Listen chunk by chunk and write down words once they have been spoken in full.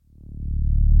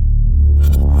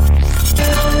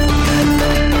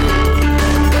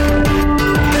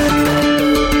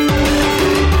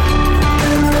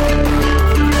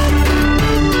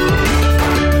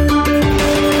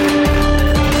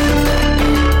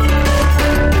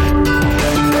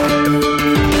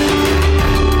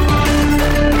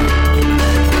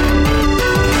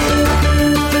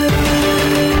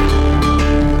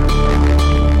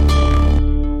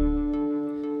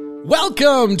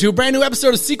Welcome to a brand new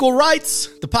episode of Sequel Rights,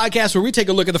 the podcast where we take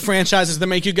a look at the franchises that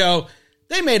make you go,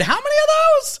 they made how many of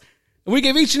those? And we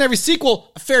give each and every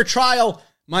sequel a fair trial.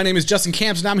 My name is Justin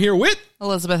Camps, and I'm here with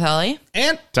Elizabeth Helly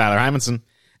and Tyler Hymanson.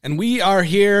 And we are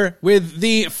here with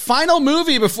the final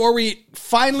movie before we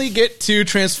finally get to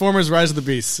Transformers Rise of the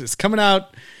Beasts. It's coming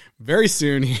out very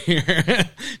soon here,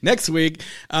 next week.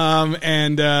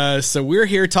 So we're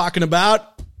here talking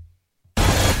about...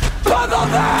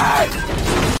 Bumblebee!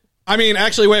 I mean,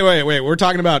 actually, wait. We're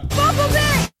talking about... Bumblebee!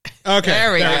 Okay.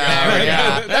 There we go.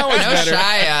 That was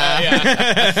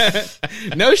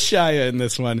better. No Shia in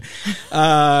this one.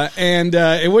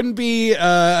 It wouldn't be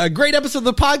a great episode of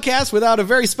the podcast without a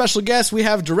very special guest. We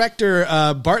have director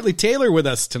Bartley Taylor with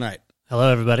us tonight. Hello,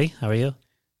 everybody. How are you?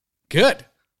 Good.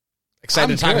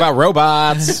 Excited to talk about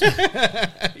robots.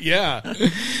 Yeah.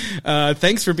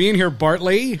 Thanks for being here,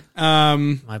 Bartley.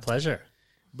 My pleasure.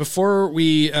 Before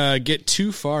we get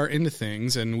too far into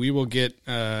things, and we will get,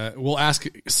 we'll ask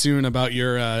soon about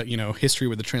your, history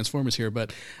with the Transformers here.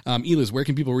 But Eliz, where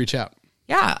can people reach out?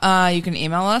 Yeah, you can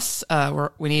email us.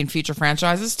 We need future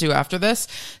franchises due after this.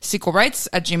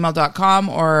 sequelrights@gmail.com,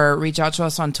 or reach out to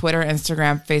us on Twitter,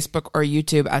 Instagram, Facebook, or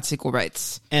YouTube at Sequel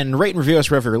Rights. And rate and review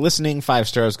us wherever you're listening. 5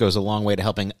 stars goes a long way to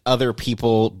helping other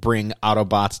people bring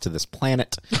Autobots to this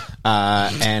planet.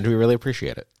 And we really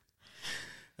appreciate it.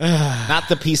 Not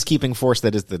the peacekeeping force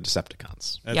that is the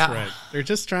Decepticons. That's right. They're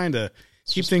just trying to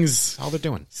keep things all they're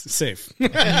doing safe.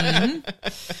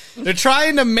 Mm-hmm. They're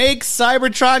trying to make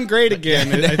Cybertron great again.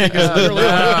 I think is literally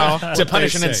to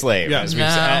punish and enslave, yeah.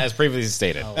 as previously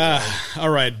stated. All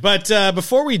right, but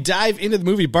before we dive into the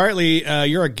movie, Bartley,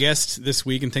 you're a guest this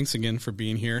week, and thanks again for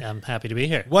being here. I'm happy to be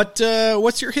here.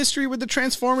 What's your history with the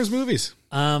Transformers movies?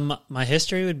 My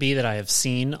history would be that I have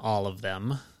seen all of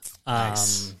them.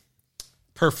 Nice.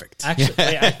 Perfect.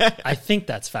 Actually, I think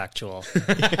that's factual.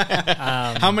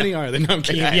 How many are there? No, I'm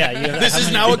kidding. This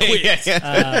is now a quiz.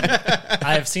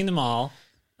 I have seen them all.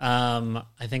 I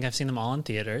think I've seen them all in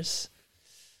theaters.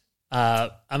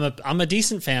 I'm a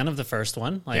decent fan of the first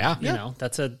one.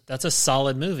 That's a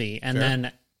solid movie, and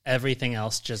then everything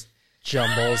else just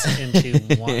jumbles into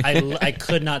one. I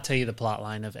could not tell you the plot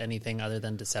line of anything other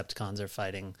than Decepticons are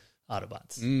fighting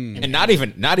Autobots. And not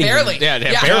even barely.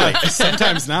 Barely.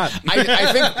 Sometimes not.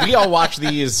 I think we all watched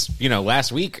these,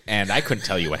 last week, and I couldn't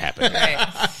tell you what happened.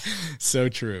 Right. So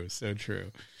true.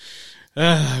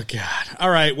 Oh God. All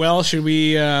right. Well, should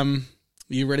we?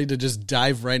 You ready to just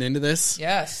dive right into this?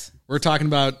 Yes. We're talking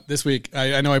about this week.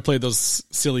 I know I played those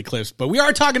silly clips, but we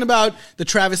are talking about the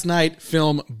Travis Knight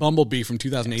film Bumblebee from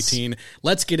 2018. Yes.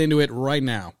 Let's get into it right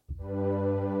now.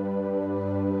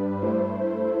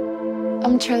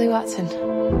 I'm Charlie Watson.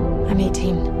 I'm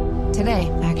 18. Today,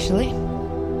 actually.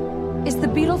 Is the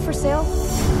Beetle for sale?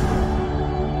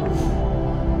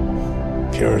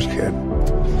 Yours, kid.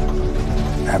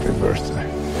 Happy birthday.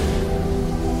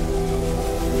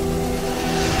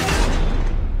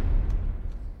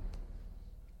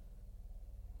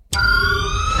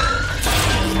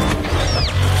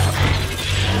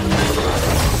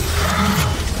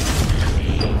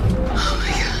 Oh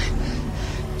my God.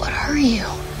 What are you?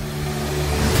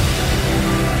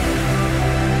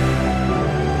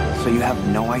 So you have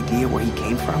no idea where he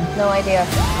came from? No idea.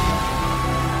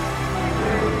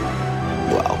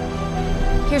 Well,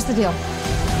 Here's the deal.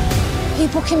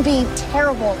 People can be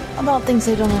terrible about things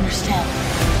they don't understand.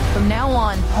 From now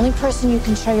on, the only person you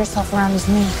can show yourself around is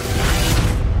me.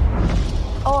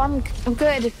 Oh, I'm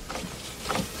good.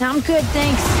 Now I'm good,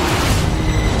 thanks.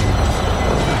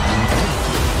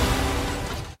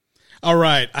 All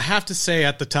right. I have to say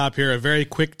at the top here, a very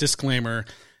quick disclaimer.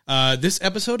 This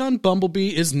episode on Bumblebee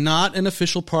is not an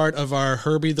official part of our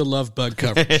Herbie the Love Bug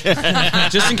coverage.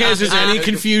 Just in case there's any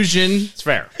confusion. It's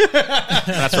fair. That's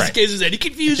right. Just in case there's any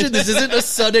confusion, this isn't a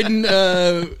sudden,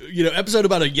 episode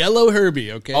about a yellow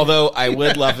Herbie, okay? Although I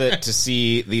would love it to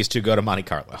see these two go to Monte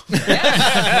Carlo.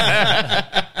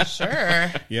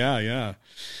 Sure. Yeah.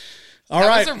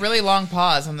 That was a really long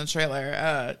pause on the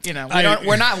trailer.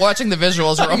 We're not watching the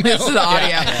visuals. We're only listening to the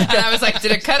audio. And I was like,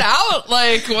 did it cut out?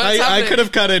 Like, what's happening? I could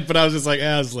have cut it, but I was just like,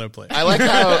 let's let it play. I like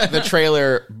how the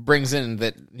trailer brings in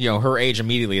that, her age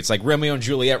immediately. It's like Romeo and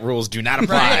Juliet rules do not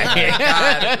apply.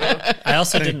 Right. I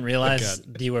also didn't realize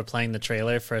you were playing the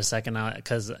trailer for a second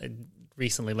because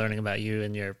recently learning about you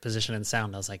and your position in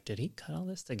sound, I was like, did he cut all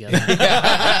this together? I was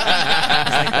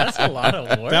like, that's a lot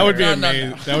of work. That would be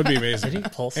amazing. That would be amazing. Did he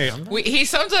pull sound? He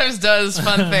sometimes does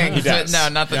fun things, but no,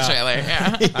 not the trailer.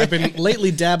 Yeah. I've been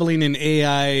lately dabbling in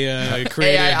AI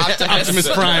created AI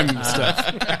Optimus Prime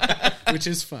stuff, which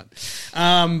is fun.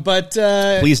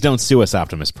 Please don't sue us,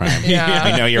 Optimus Prime. Yeah.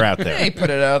 I know you're out there. He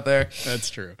put it out there. That's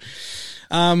true.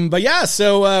 But yeah,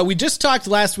 so we just talked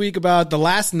last week about The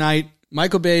Last Knight,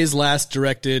 Michael Bay's last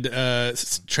directed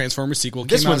Transformers sequel.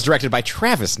 This one's directed by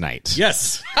Travis Knight.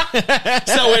 Yes. So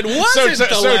it wasn't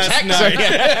The Last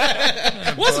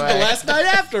Knight. Wasn't The Last Knight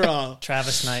after all.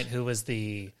 Travis Knight, who was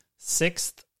the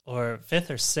fifth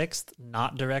or sixth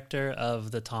not director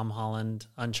of the Tom Holland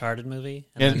Uncharted movie.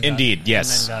 Indeed,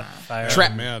 yes. And then got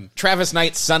fired. Travis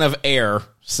Knight, son of Air,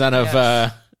 son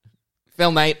of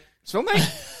Phil Knight. Phil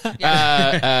Knight?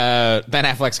 Ben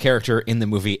Affleck's character in the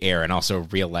movie Air, and also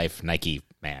real life Nike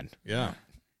man. Yeah.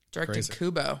 Directed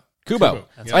Kubo. Kubo.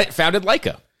 Right. Founded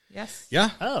Leica. Yes. Yeah.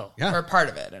 Oh. Yeah. Or part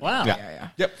of it. Wow. Yeah.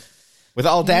 Yep. With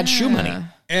all dad's shoe money.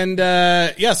 And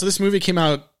so this movie came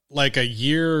out like a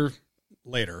year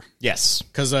later. Yes.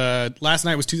 Because Last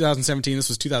Night was 2017. This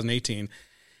was 2018.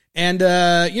 And,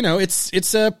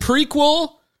 it's a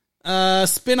prequel,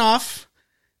 spin-off,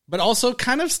 but also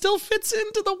kind of still fits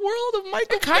into the world of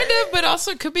Michael Kind Bay. of, but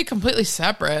also could be completely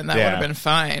separate, and that would have been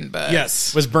fine. But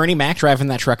Yes. Was Bernie Mac driving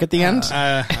that truck at the end?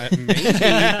 Maybe.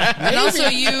 And also,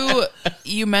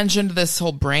 you mentioned this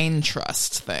whole brain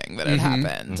trust thing that had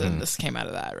happened, and this came out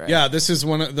of that, right? Yeah, this is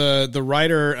one of the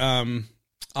writer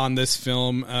on this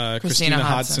film, Christina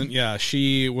Hodson. Yeah,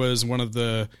 she was one of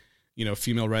the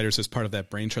female writers as part of that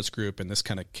brain trust group, and this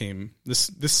kind of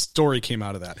this story came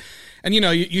out of that. And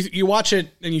you watch it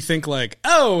and you think like,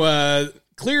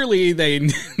 clearly they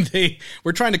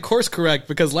were trying to course correct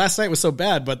because Last Night was so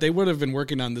bad, but they would have been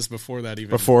working on this before that.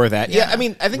 Yeah, I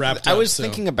mean, I think I was so.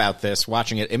 thinking about this,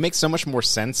 watching it. It makes so much more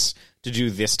sense to do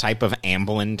this type of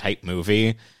Amblin type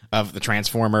movie of the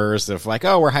Transformers, of like,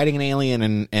 we're hiding an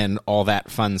alien and all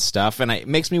that fun stuff. And it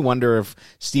makes me wonder if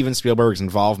Steven Spielberg's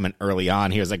involvement early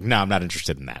on, he was like, no, I'm not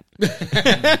interested in that.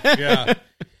 Yeah.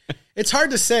 It's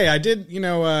hard to say. I did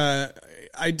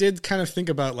kind of think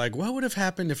about like, what would have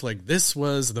happened if like this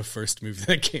was the first movie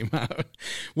that came out?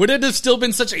 Would it have still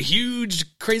been such a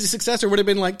huge, crazy success, or would it have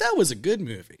been like, that was a good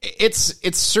movie? It's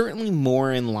certainly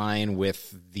more in line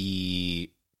with the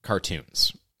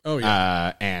cartoons. Oh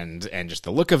yeah, and just the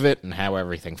look of it and how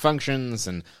everything functions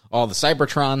and all the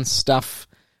Cybertron stuff.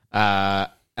 And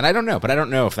I don't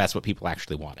know if that's what people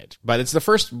actually wanted. But it's the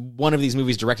first one of these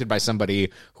movies directed by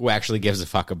somebody who actually gives a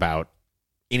fuck about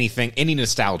any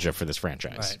nostalgia for this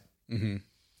franchise. Right. Mm-hmm.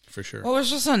 For sure. Well, it was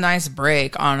just a nice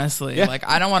break, honestly. Yeah. Like,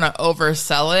 I don't want to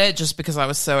oversell it just because I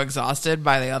was so exhausted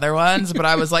by the other ones, but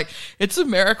I was like, it's a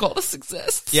miracle this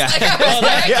exists. Yeah. Like,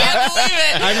 I can't believe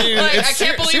it. I mean, I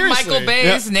can't believe Michael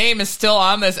Bay's name is still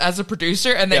on this as a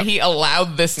producer and that he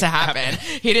allowed this to happen.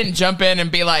 He didn't jump in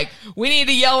and be like, we need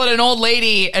to yell at an old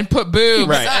lady and put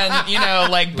boobs and, be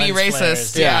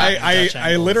racist.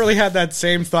 I literally had that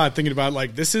same thought thinking about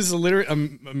like, this is a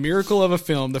miracle of a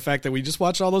film. The fact that we just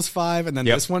watched all those 5 and then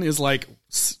this one is like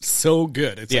so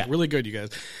good. It's like really good, you guys.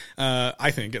 I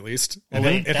think at least. And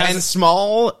it has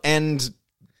small and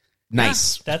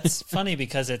nice. Yeah, that's funny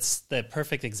because it's the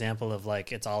perfect example of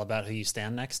like it's all about who you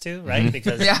stand next to, right?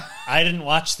 Because I didn't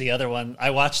watch the other one.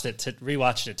 I watched it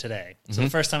rewatched it today. So the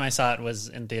first time I saw it was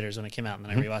in theaters when it came out, and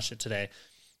then I rewatched it today.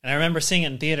 And I remember seeing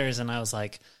it in theaters, and I was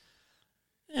like,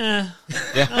 okay.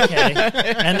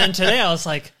 And then today I was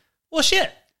like, well,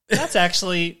 shit. That's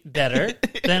actually better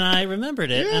than I remembered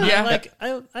it. And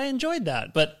I enjoyed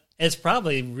that. But it's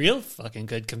probably real fucking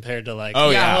good compared to like...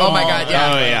 Oh my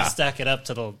God, stack it up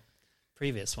to the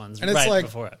previous ones and right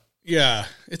before it. Yeah.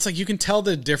 It's like you can tell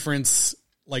the difference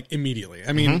like immediately.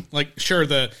 I mean, like, sure,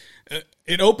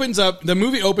 it opens up... The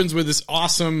movie opens with this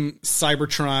awesome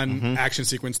Cybertron action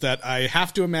sequence that I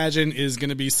have to imagine is going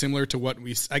to be similar to what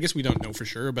we... I guess we don't know for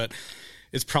sure, but...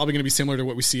 It's probably going to be similar to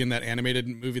what we see in that animated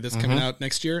movie that's coming out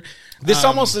next year. This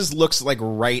almost looks like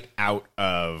right out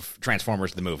of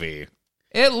Transformers the movie.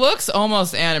 It looks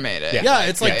almost animated. Yeah,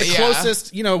 it's like the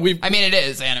closest, I mean, it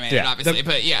is animated, obviously,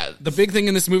 but yeah. The big thing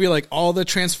in this movie, like all the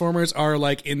Transformers are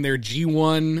like in their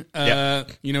G1,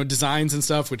 designs and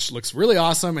stuff, which looks really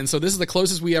awesome. And so this is the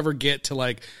closest we ever get to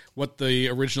like what the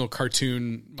original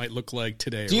cartoon might look like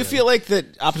today. Do you feel like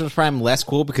that Optimus Prime less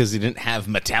cool because he didn't have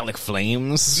metallic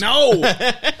flames? No.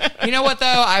 You know what though?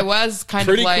 I was kind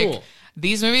of like, cool.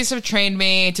 These movies have trained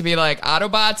me to be like,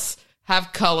 Autobots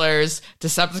have colors,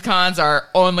 Decepticons are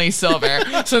only silver.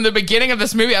 So in the beginning of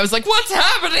this movie, I was like, what's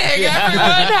happening?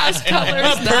 Everyone has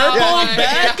colors now. Purple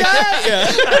bad guy?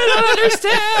 I don't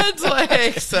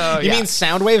understand. You mean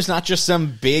Soundwave's not just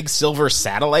some big silver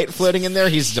satellite floating in there?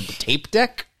 He's a tape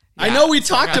deck? I know we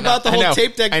talked about the whole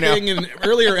tape deck thing in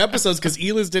earlier episodes because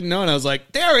Eliz didn't know, and I was like,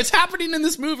 it's happening in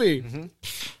this movie.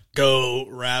 Go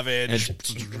Ravage.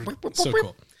 So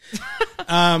cool.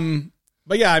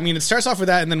 But yeah, I mean, it starts off with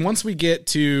that, and then once we get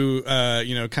to,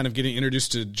 kind of getting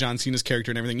introduced to John Cena's character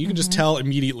and everything, you can just tell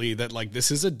immediately that, like,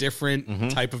 this is a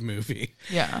different type of movie.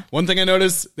 Yeah. One thing I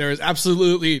noticed, there is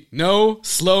absolutely no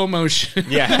slow motion.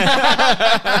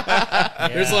 Yeah.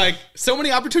 There's, like, so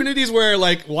many opportunities where,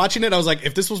 like, watching it, I was like,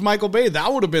 if this was Michael Bay,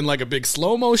 that would have been, like, a big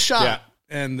slow-mo shot. Yeah.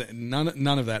 And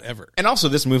none of that ever. And also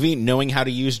this movie knowing how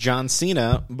to use John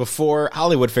Cena before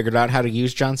Hollywood figured out how to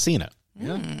use John Cena.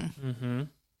 Yeah.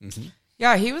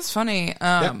 Yeah, he was funny.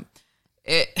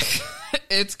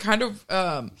 It's kind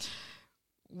of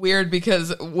weird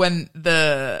because when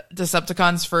the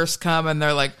Decepticons first come and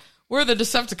they're like, we're the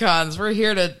Decepticons, we're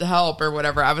here to help or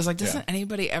whatever, I was like, doesn't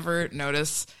anybody ever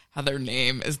notice how their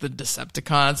name is the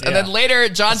Decepticons? And then later,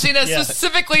 John Cena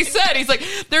specifically said, he's like,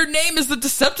 their name is the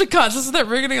Decepticons. Isn't that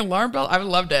ringing an alarm bell? I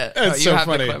loved it. It's so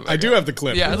funny. I do have the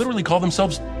clip. Yeah. They literally call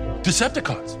themselves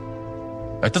Decepticons.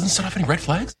 That doesn't set off any red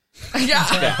flags?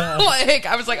 Yeah. Like,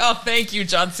 I was like, oh, thank you,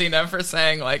 John Cena, for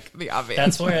saying, like, the obvious.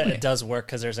 That's where it does work,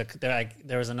 because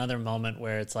there was another moment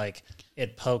where it's like,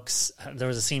 it pokes, there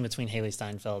was a scene between Haley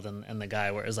Steinfeld and the guy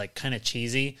where it was like kind of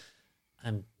cheesy.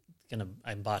 I'm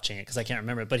botching it because I can't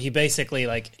remember it, but he basically,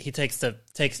 like,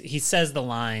 he says the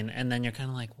line, and then you're kind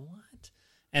of like, what?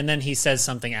 And then he says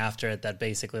something after it that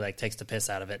basically, like, takes the piss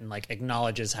out of it and, like,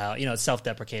 acknowledges how, it's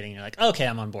self-deprecating. You're like, okay,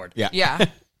 I'm on board. Yeah.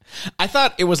 I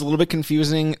thought it was a little bit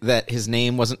confusing that his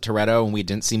name wasn't Toretto and we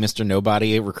didn't see Mr.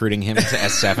 Nobody recruiting him to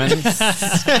S7.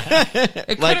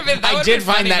 It could have been. I did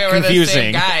find that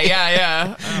confusing. Guy.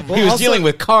 Yeah. He was dealing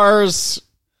with cars.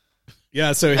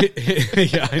 Yeah, so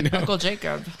I know. Uncle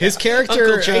Jacob. His character,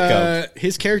 Uncle Jacob.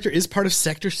 His character is part of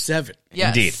Sector 7.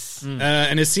 Yes. Indeed.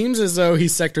 And it seems as though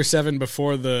he's Sector 7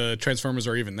 before the Transformers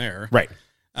are even there. Right.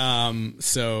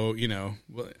 So,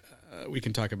 we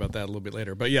can talk about that a little bit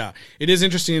later. But yeah, it is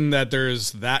interesting that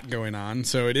there's that going on.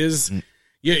 So it is,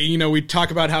 we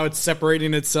talk about how it's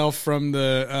separating itself from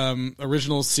the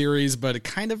original series, but it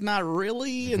kind of not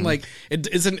really. And like,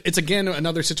 it's again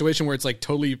another situation where it's like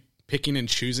totally picking and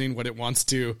choosing what it wants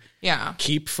to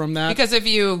keep from that. Because if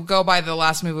you go by the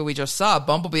last movie we just saw,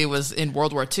 Bumblebee was in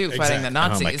World War II fighting the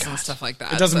Nazis and stuff like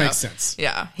that. It doesn't make sense.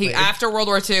 Yeah. After World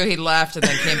War II, he left and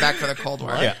then came back for the Cold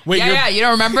War. Yeah. Wait, you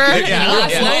don't remember?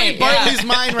 Last night. Bartley's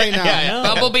mind right now.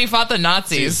 Bumblebee fought the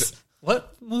Nazis.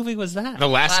 What movie was that? The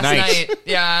last night.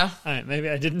 Yeah. All right, maybe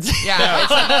I didn't see.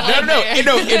 Yeah.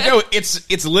 No.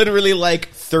 It's literally like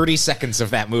 30 seconds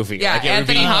of that movie. Yeah, like,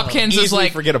 Anthony Hopkins is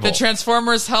like, forgettable. The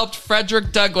Transformers helped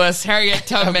Frederick Douglass, Harriet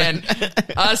Tubman,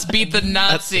 us beat the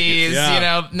Nazis,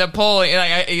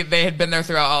 Napoleon. They had been there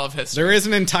throughout all of history. There is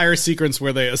an entire sequence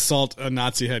where they assault a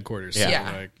Nazi headquarters.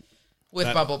 Yeah.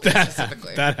 With Bumblebee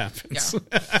specifically. That happens.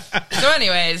 Yeah. So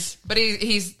anyways, but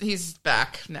he's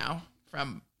back now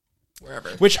from wherever.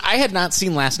 Which I had not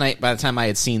seen last night by the time I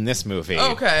had seen this movie.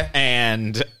 Oh, okay.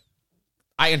 And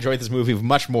I enjoyed this movie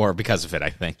much more because of it, I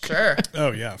think. Sure.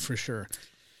 Oh, yeah, for sure.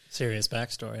 Serious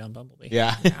backstory on Bumblebee.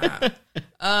 Yeah.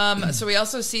 So we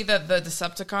also see that the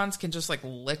Decepticons can just, like,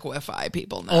 liquefy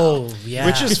people now. Oh, yeah.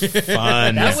 Which is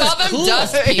fun. I saw them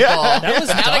dust people. That was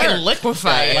now they can dark.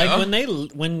 liquefy you. Like,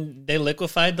 when they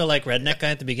liquefied the, like, redneck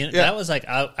guy at the beginning, that was, like,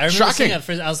 I remember Shocking. seeing it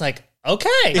first, I was like,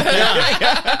 okay.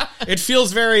 It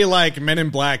feels very like Men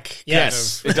in Black.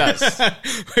 Yes, it does.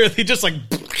 Where they just like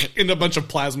in a bunch of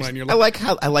plasma and you're like,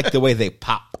 I like the way they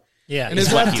pop. Yeah. And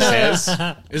Is what he says.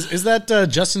 Is that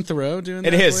Justin Theroux doing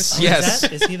that? It is. voice? Yes.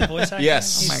 Is he the voice actor?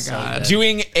 Yes. Oh my God.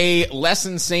 Doing a less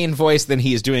insane voice than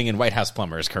he is doing in White House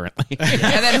Plumbers currently. And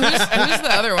then who's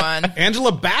the other one?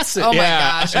 Angela Bassett. Oh my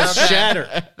gosh. Okay. Shatter.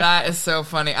 That is so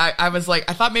funny. I was like,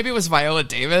 I thought maybe it was Viola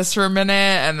Davis for a minute,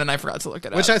 and then I forgot to look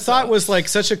it up. Which I thought was like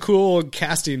such a cool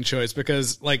casting choice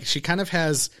because like she kind of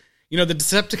has, the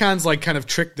Decepticons like kind of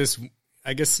tricked this,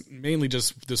 I guess mainly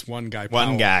just this one guy.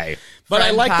 One guy. But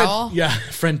Friend I like Powell? that. Yeah,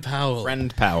 Friend Powell.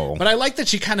 Friend Powell. But I like that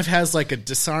she kind of has like a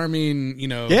disarming,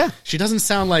 she doesn't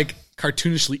sound like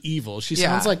cartoonishly evil. She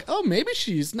sounds like, oh, maybe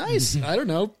she's nice. I don't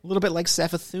know. A little bit like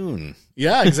Savathun.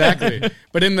 Yeah, exactly.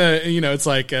 But in the, it's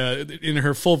like in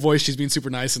her full voice, she's being super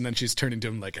nice, and then she's turning to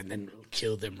him like, and then we'll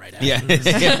kill them right after. Yeah.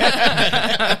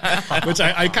 Which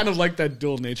I kind of like that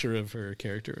dual nature of her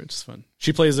character. It's fun.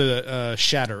 She plays a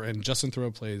Shatter, and Justin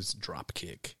Theroux plays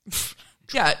Dropkick.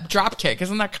 Yeah, Dropkick.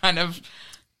 Isn't that kind of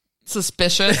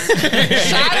suspicious?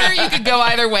 Shatter, you could go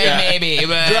either way, maybe.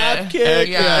 But Dropkick.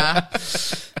 Yeah.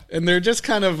 And they're just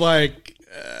kind of like,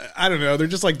 I don't know. They're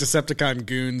just like Decepticon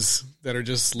goons that are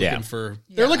just looking for.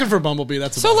 They're looking for Bumblebee.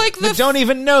 That's So about like They don't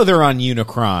even know they're on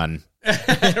Unicron.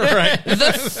 Right.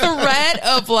 The threat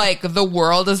of like the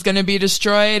world is going to be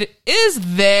destroyed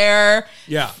is there.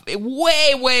 Yeah.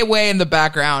 Way in the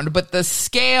background. But the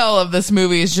scale of this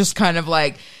movie is just kind of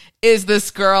like, is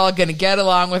this girl going to get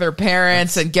along with her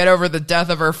parents and get over the death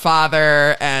of her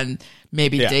father and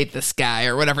maybe date this guy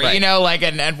or whatever, Right. you know, like,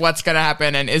 and what's going to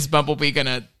happen, and is Bumblebee going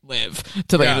to live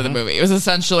to the end of the movie? It was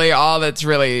essentially all that's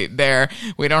really there.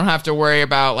 We don't have to worry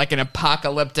about like an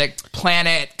apocalyptic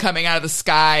planet coming out of the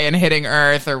sky and hitting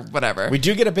Earth or whatever. We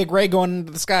do get a big ray going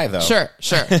into the sky, though. Sure.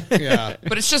 Yeah.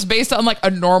 But it's just based on like a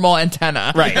normal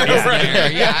antenna. Right. Yeah.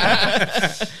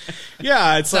 Yeah.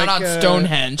 Yeah, it's Not like on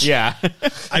Stonehenge. Yeah.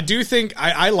 I do think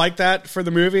I like that for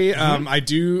the movie.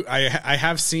 I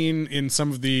have seen in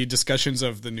some of the discussions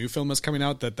of the new film that's coming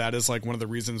out that is like one of the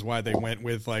reasons why they went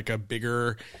with like a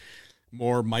bigger,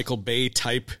 more Michael Bay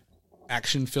type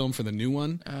action film for the new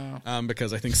one.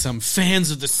 Because I think some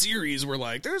fans of the series were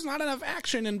like, "There's not enough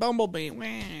action in Bumblebee."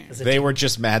 They were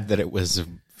just mad that it was a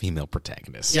female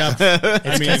protagonist. Yeah,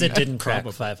 It's because it didn't crack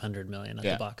 500 million at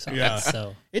the box office. Yeah.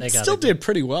 So it still did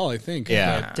pretty well, I think.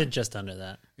 Yeah. It did just under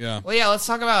that. Yeah. Well, yeah, let's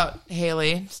talk about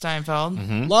Haley Steinfeld.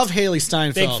 Love Haley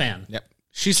Steinfeld. Big fan. Yep.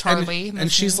 She's Charlie in and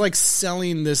this she's movie. like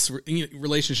selling this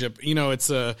relationship. You know,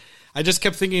 it's I just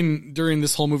kept thinking during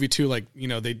this whole movie too, like, you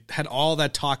know, they had all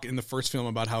that talk in the first film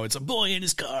about how it's a boy in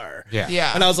his car.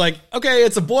 Yeah. And I was like, okay,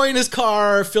 it's a boy in his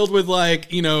car filled with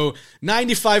like, you know,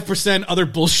 95% other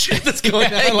bullshit that's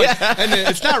going on. Like, and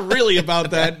it's not really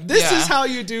about that. This is how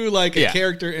you do like a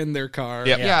character in their car.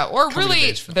 Yep. Yeah, or Coming of really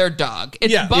age film. their dog.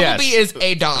 It's Yeah. Bumblebee Yes. is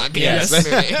a dog Yes. in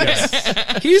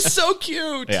this movie. He's so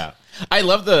cute. Yeah. I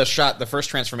love the shot, the first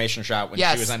transformation shot when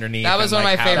Yes. she was underneath. That was and,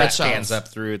 one of like, my how favorite that stands shots. up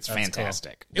through. It's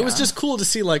fantastic. It was just cool to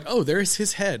see like, oh, there's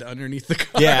his head underneath the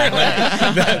car.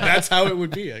 Yeah. That's how it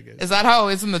would be, I guess. Is that how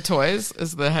it is in the toys?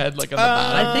 Is the head like on the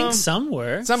bottom? I think some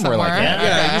were. Some were like Somewhere. that.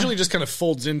 Yeah, Okay. it usually just kind of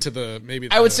folds into the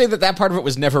I would say that part of it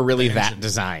was never really that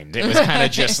designed. It was kind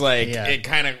of just like, Yeah. it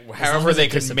kind of, long however as they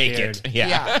it could make it. disappeared.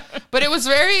 Yeah. But it was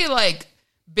very like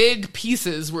big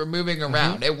pieces were moving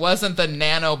around. It wasn't the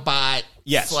nanobot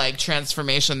Yes. like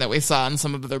transformation that we saw in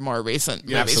some of the more recent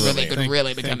movies absolutely. where they could Thank-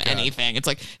 really become thank God. anything. It's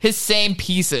like his same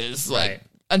pieces, like Right.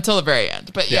 until the very end.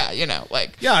 But yeah, you know,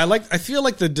 like Yeah, I feel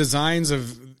like the designs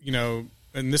of, you know,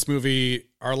 in this movie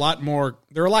are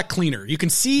they're a lot cleaner. You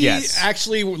can see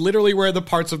actually literally where the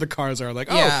parts of the cars are. Like,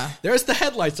 Yeah. there's the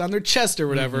headlights on their chest or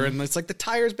whatever, and it's like the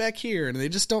tires back here, and they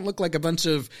just don't look like a bunch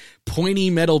of pointy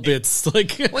metal bits.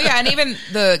 Like, well, yeah, and even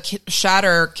the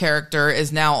Shatter character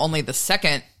is now only the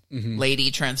second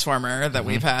lady transformer that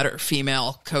we've had, or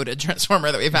female coded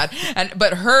transformer that we've had,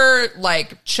 but her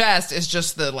like chest is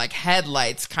just the like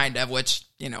headlights kind of, which,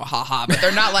 you know, haha, but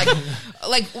they're not like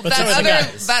so are the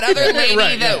guys. that other lady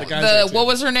Right, yeah, the guys are too. what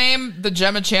was her name, the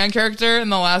Gemma Chan character in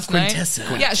The Last Night?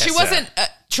 Yeah, she wasn't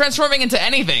transforming into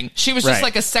anything. She was just Right.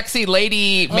 like a sexy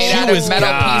lady made She out of was metal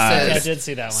God. pieces. I did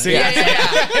see that one. See?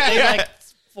 Yeah. They like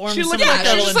formed She some looked,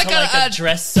 metal she's just into like a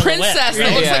dress silhouette. princess that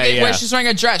Right? looks like Yeah. where she's wearing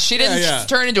a dress. She didn't Yeah.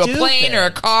 turn into a plane Stupid. or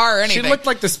a car or she anything. looked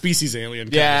like the species alien.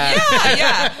 kind of. Yeah.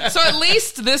 yeah. So at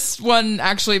least this one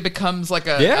actually becomes like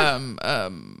a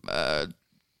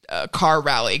car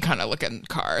rally kind of looking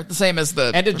car, the same as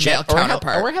the And a male jet or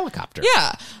counterpart. or a helicopter.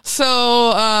 Yeah.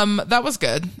 So that was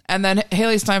good. And then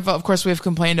Haley Steinfeld, of course, we've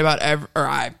complained about or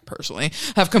I personally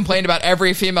have complained about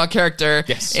every female character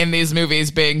in these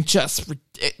movies being just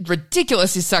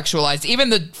ridiculously sexualized. Even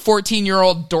the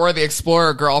 14-year-old Dora the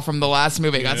Explorer girl from the last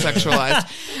movie got sexualized.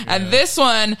 And this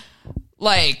one,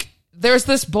 like, there's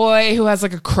this boy who has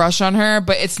like a crush on her,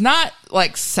 but it's not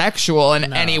like sexual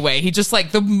in any way. He just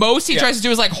like the most he tries to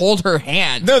do is like hold her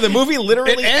hand. No, the movie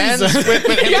literally ends with him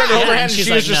trying to hold her hand, and she's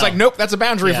she was like, just no. like, nope, that's a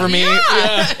boundary for me.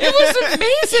 It was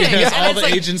amazing. She has And all it's the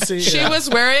like, agency. She Yeah. was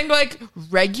wearing like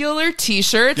regular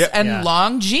t-shirts and Yeah.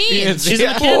 long jeans. She's a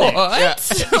mechanic. What?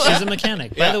 She's a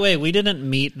mechanic. By the way, we didn't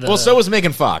meet the. Well, so was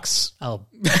Megan Fox. Oh,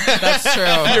 That's true.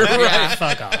 You're right.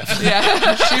 fuck off. Yeah.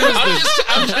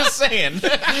 I'm just saying.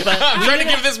 I'm trying to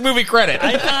give this movie credit.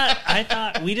 I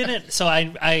thought we didn't. So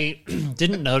I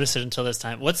didn't notice it until this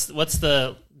time. What's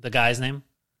the guy's name?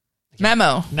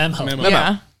 Memo. Memo.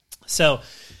 Yeah. So,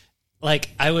 like,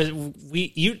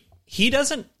 he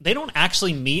doesn't. They don't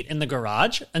actually meet in the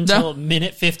garage until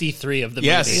minute 53 of the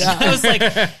Yes. movie. Yeah. I was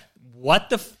like,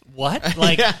 what?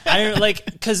 Like, I like,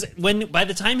 because by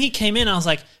the time he came in, I was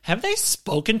like, have they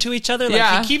spoken to each other? Like,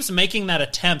 Yeah. he keeps making that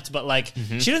attempt, but like,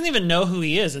 she doesn't even know who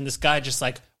he is, and this guy just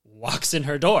like walks in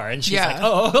her door, and she's Yeah. like,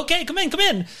 oh, okay, come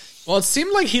in. Well, it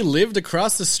seemed like he lived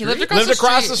across the street. He lived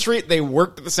across the street. They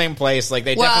worked at the same place. Like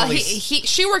they well, definitely.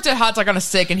 She worked at Hot Dog on a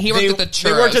Stick, and he worked at the churros.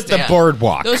 They worked at the stand.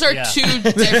 boardwalk. Those are two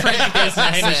different businesses.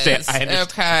 I understand.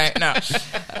 Okay, no,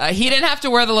 he didn't have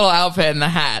to wear the little outfit and the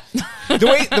hat.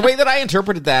 The way that I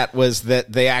interpreted that was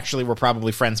that they actually were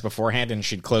probably friends beforehand, and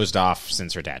she'd closed off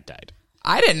since her dad died.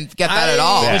 I didn't get that at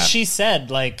all. But she said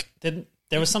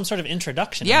there was some sort of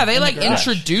introduction. Yeah, they in like the garage.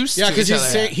 introduced. Yeah, because to each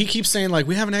other. he keeps saying like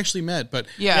we haven't actually met, but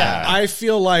Yeah. I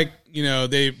feel like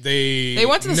they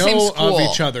went to the know same school of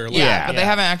each other. Like, but they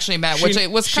haven't actually met, which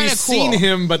it was kind of cool. She's seen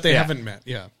him, but they haven't met.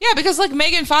 Yeah, because like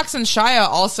Megan Fox and Shia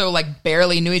also like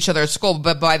barely knew each other at school,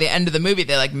 but by the end of the movie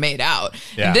they like made out.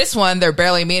 Yeah. And this one they're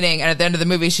barely meeting, and at the end of the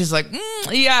movie she's like,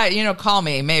 call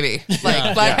me maybe.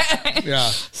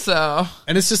 So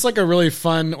and it's just like a really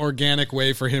fun, organic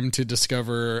way for him to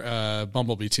discover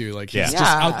Bumblebee too. Like he's just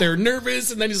out there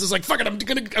nervous, and then he's just like, "Fuck it, I'm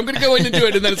gonna go in and do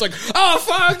it." And then it's like, "Oh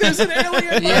fuck, there's an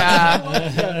alien."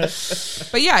 Yeah,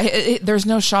 but there's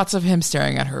no shots of him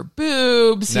staring at her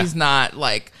boobs. No. He's not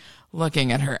like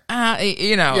looking at her.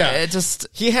 It just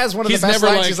He has one of the He's best never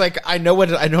lines. like- He's like, I know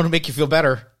to make you feel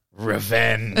better.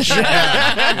 Revenge.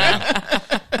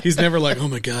 He's never like, "Oh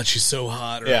my god, she's so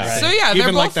hot." Or So yeah, they're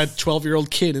even like both- that 12-year-old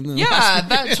kid in the Yeah,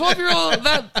 that 12-year-old,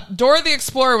 that Dora the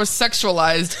Explorer was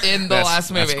sexualized in the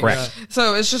last movie. That's correct.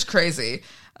 So it's just crazy.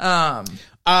 So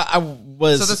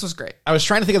this was great. I was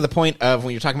trying to think of the point of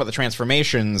when you're talking about the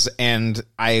transformations, and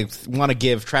I want to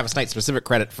give Travis Knight specific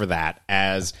credit for that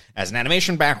as an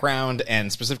animation background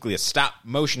and specifically a stop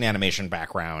motion animation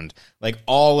background. Like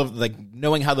all of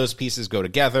knowing how those pieces go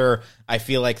together, I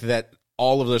feel like that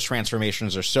all of those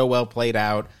transformations are so well played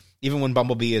out. Even when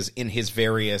Bumblebee is in his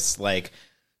various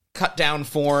cut down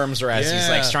forms, or as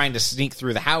he's trying to sneak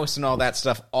through the house and all that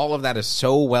stuff, all of that is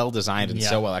so well designed and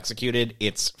so well executed.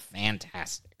 It's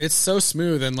fantastic. It's so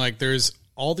smooth, and there's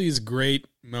all these great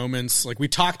moments. Like we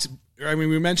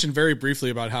mentioned very briefly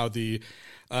about how the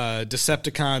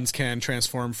Decepticons can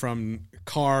transform from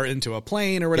car into a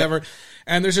plane or whatever,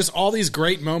 and there's just all these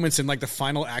great moments in the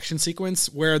final action sequence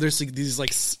where there's these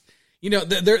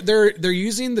they're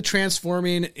using the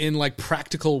transforming in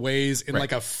practical ways in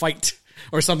a fight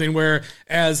or something, where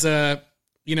as in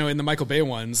the Michael Bay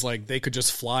ones, they could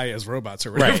just fly as robots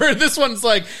or whatever. Right. This one's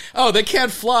they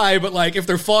can't fly, but if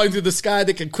they're falling through the sky,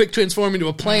 they can quick transform into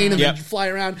a plane and then fly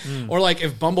around. Or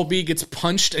if Bumblebee gets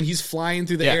punched and he's flying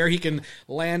through the air, he can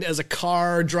land as a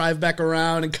car, drive back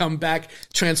around, and come back,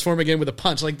 transform again with a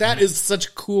punch. That is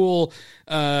such cool,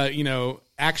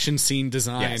 action scene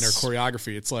design or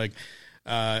choreography. It's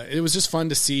it was just fun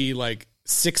to see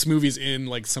 6 movies in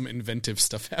some inventive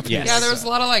stuff happening. Yeah, there was a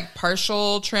lot of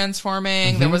partial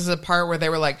transforming. There was a part where they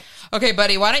were like, "Okay,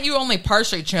 buddy, why don't you only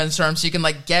partially transform so you can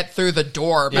get through the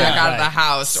door back out of the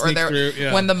house?" Sneak or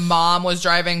when the mom was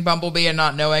driving Bumblebee and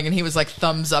not knowing, and he was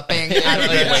thumbs upping out of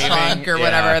the trunk or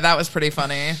whatever. That was pretty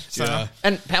funny. So.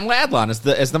 And Pamela Adlon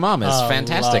as the mom is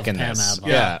fantastic in Pam this. Adlon.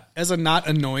 Yeah, as a not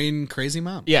annoying crazy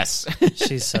mom. Yes,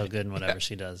 She's so good in whatever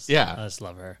she does. Yeah. I just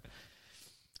love her.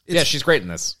 yeah, she's great in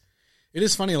this. It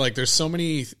is funny, there's so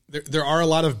many, there are a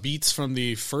lot of beats from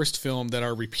the first film that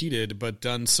are repeated, but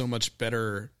done so much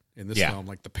better in this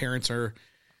film. The parents are,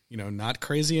 not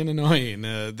crazy and annoying.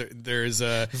 They're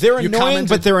annoying,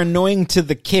 but they're annoying to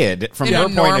the kid from her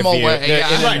point of view.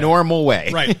 In a normal way.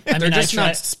 Right. They're just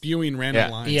not spewing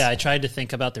random lines. Yeah, I tried to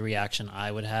think about the reaction I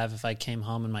would have if I came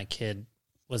home and my kid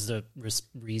was the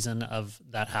reason of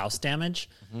that house damage.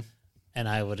 Mm-hmm. And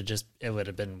it would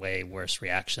have been way worse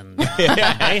reaction than they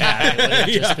had. It would have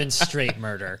just been straight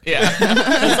murder. Yeah.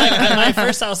 At my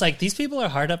first, I was like, these people are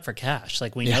hard up for cash.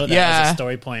 We know that as a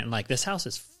story point. And this house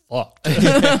is fucked.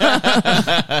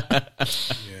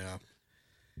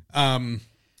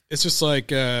 It's just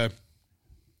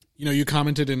you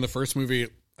commented in the first movie,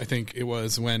 I think it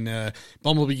was when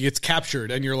Bumblebee gets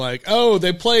captured, and you're like, oh,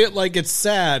 they play it like it's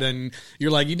sad, and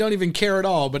you're like, you don't even care at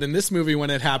all. But in this movie, when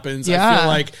it happens, I feel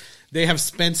like they have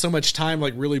spent so much time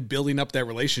really building up that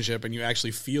relationship, and you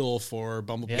actually feel for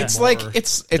Bumblebee. It's more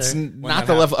it's not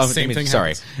the level of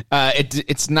sorry.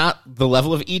 It's not the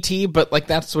level of ET, but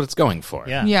that's what it's going for.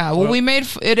 Yeah. Yeah. Well,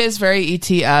 it is very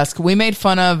ET-esque. We made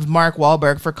fun of Mark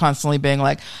Wahlberg for constantly being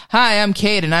like, "Hi, I'm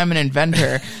Kate, and I'm an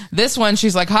inventor." This one,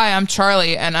 she's like, "Hi, I'm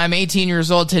Charlie, and I'm 18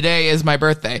 years old. Today is my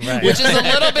birthday," which is a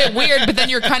little bit weird. But then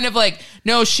you're kind of like,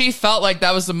 no, she felt like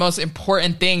that was the most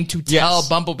important thing to tell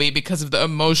Bumblebee because of the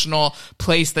emotional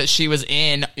place that she was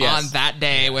in on that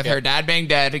day with her dad being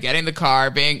dead, getting the car,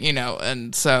 being,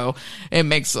 and so it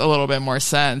makes a little bit more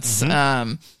sense.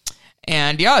 And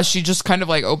she just kind of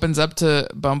opens up to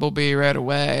Bumblebee right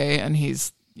away, and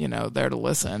he's there to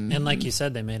listen. And like you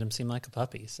said, they made him seem like a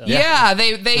puppy. So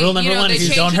they rule number one they is you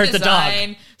changed don't hurt the design,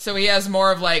 dog. so he has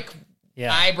more of like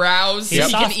eyebrows. He's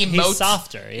He soft, can emote. he's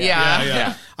softer.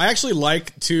 Yeah. I actually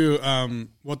like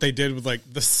what they did with like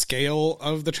the scale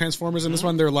of the Transformers in this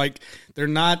one. They're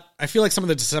not. I feel like some of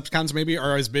the Decepticons maybe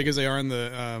are as big as they are in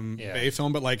the Bay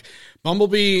film, but like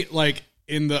Bumblebee, like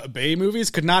in the Bay movies,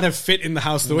 could not have fit in the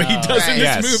house the way he does in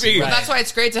this movie. Well, that's why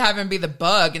it's great to have him be the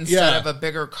Bug instead of a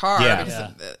bigger car,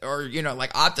 Yeah. or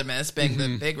like Optimus being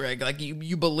the big rig. Like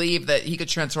you believe that he could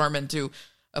transform into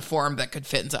a form that could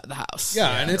fit inside the house. Yeah,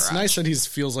 and it's nice that he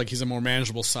feels like he's a more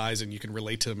manageable size and you can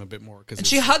relate to him a bit more. And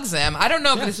she hugs him. I don't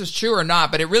know if this is true or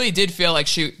not, but it really did feel like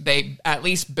they at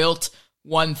least built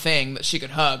one thing that she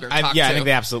could hug or talk to. I think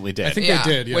they absolutely did. I think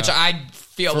they did, which I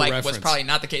feel For like reference. was probably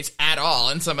not the case at all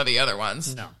in some of the other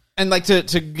ones. No. And like to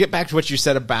get back to what you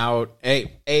said about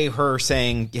her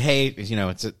saying, "Hey,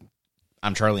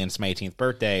 I'm Charlie and it's my 18th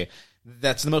birthday."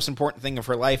 That's the most important thing of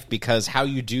her life, because how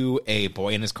you do a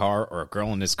boy in his car or a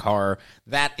girl in his car,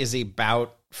 that is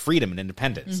about freedom and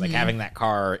independence. Like having that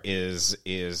car is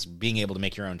being able to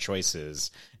make your own choices,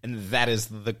 and that is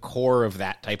the core of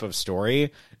that type of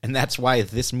story. And that's why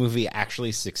this movie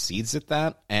actually succeeds at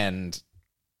that. And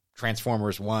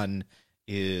Transformers 1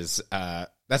 is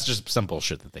that's just some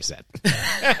bullshit that they said.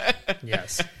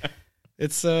 Yes.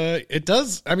 It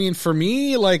does. I mean, for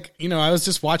me, like, I was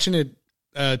just watching it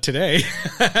today,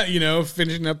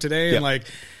 finishing up today, and like,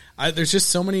 there's just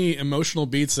so many emotional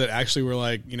beats that actually were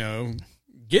like,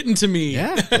 getting to me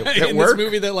Yeah, in this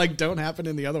movie that like don't happen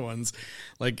in the other ones.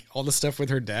 Like all the stuff with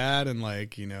her dad and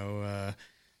like,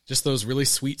 just those really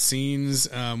sweet scenes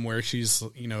where she's,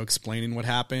 explaining what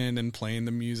happened and playing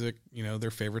the music,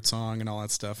 their favorite song and all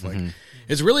that stuff. Like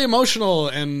it's really emotional,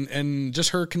 and just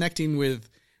her connecting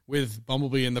with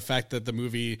Bumblebee and the fact that the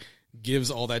movie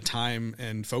gives all that time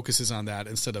and focuses on that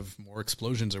instead of more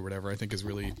explosions or whatever, I think is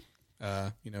really,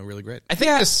 really great. I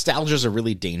think nostalgia is a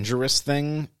really dangerous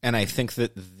thing, and I think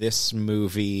that this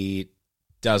movie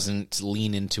doesn't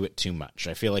lean into it too much.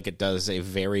 I feel like it does a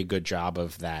very good job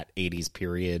of that 80s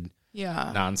period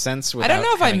nonsense. I don't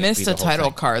know if I missed a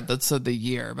title card that said the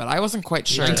year, but I wasn't quite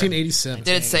sure. 1987.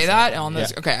 Did it say that on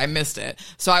this? Okay, I missed it.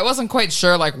 So I wasn't quite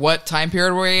sure like what time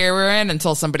period we were in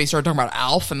until somebody started talking about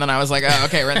Alf, and then I was like, oh,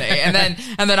 okay, we're in the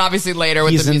and then obviously later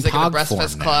with the music of the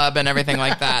Breastfest Club and everything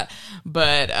like that.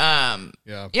 But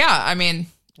I mean.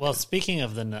 Well, speaking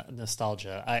of the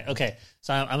nostalgia,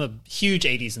 so I'm a huge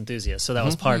 80s enthusiast, so that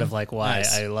was part of like why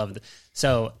I loved it.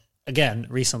 So again,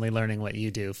 recently learning what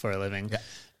you do for a living,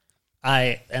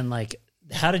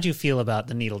 how did you feel about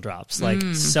the needle drops? Like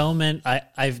so many,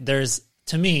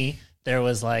 there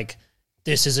was like,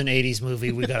 this is an 80s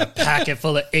movie. We got to pack it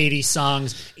full of 80s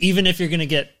songs. Even if you're going to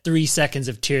get 3 seconds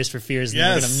of Tears for Fears and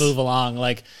you're going to move along.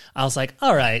 Like, I was like,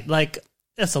 all right, like,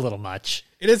 that's a little much.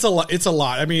 It is a lot. It's a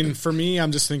lot. I mean, for me,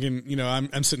 I'm just thinking,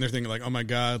 I'm sitting there thinking like, oh my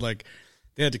God, like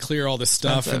they had to clear all this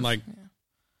stuff. And like,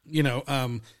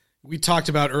 we talked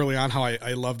about early on how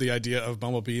I love the idea of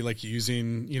Bumblebee, like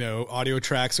using, audio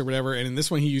tracks or whatever. And in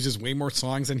this one, he uses way more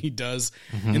songs than he does.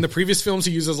 In the previous films,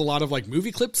 he uses a lot of like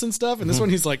movie clips and stuff. And this one,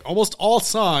 he's like almost all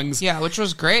songs. Yeah, which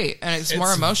was great. And it's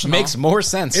more emotional. Makes more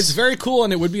sense. It's very cool.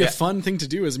 And it would be a fun thing to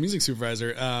do as a music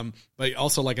supervisor. But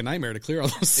also like a nightmare to clear all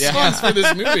those songs for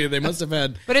this movie. They must have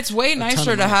had. But it's way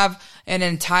nicer to have an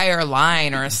entire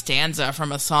line or a stanza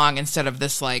from a song instead of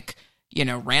this like,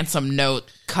 ransom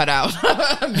note cut out,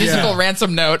 musical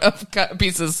ransom note of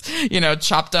pieces,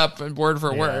 chopped up and word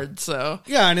for word. So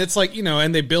and it's like,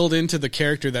 and they build into the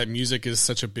character that music is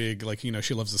such a big, like,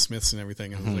 she loves the Smiths and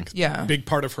everything, and like a big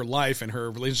part of her life and her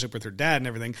relationship with her dad and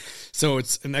everything. So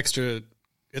it's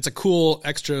a cool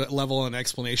extra level and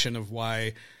explanation of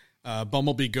why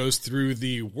Bumblebee goes through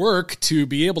the work to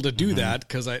be able to do that,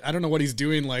 because I don't know what he's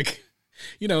doing, like.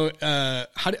 He's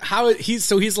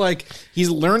like he's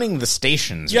learning the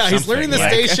stations. Yeah, he's learning the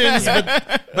stations.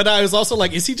 But I was also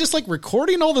like, is he just like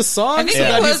recording all the songs? I think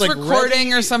he was like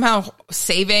recording or somehow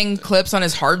saving clips on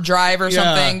his hard drive or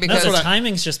something. Because the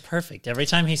timing's just perfect. Every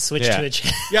time he switched to a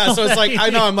channel. Yeah, so it's like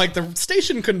I'm like the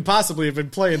station couldn't possibly have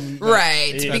been playing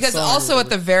that because also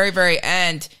at the very, very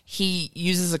end he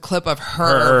uses a clip of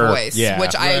her voice,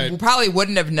 which I probably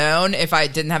wouldn't have known if I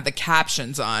didn't have the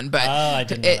captions on. But I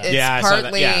didn't know that. It's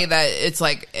partly that it's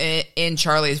like in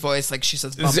Charlie's voice, like she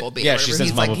says Bumblebee. Yeah, she says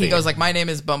he's Bumblebee. like, he goes like, my name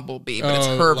is Bumblebee, but it's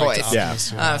her like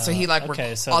voice. So he like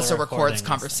so also the records recording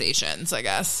conversations, I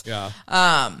guess.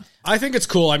 I think it's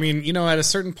cool. I mean, at a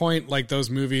certain point, like those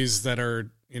movies that are,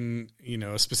 in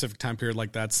a specific time period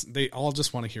like they all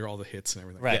just want to hear all the hits and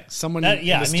everything. Right. Someone in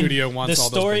the studio wants all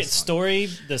those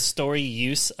the story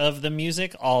use of the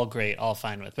music, all great, all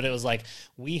fine with. But it was like,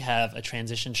 we have a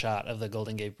transition shot of the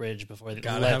Golden Gate Bridge before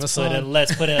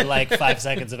let's put it like 5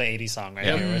 seconds of an 80s song right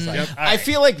here. Where it's like, all right. I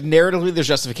feel like narratively there's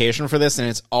justification for this, and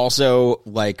it's also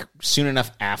like soon enough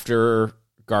after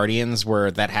Guardians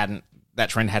where that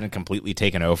trend hadn't completely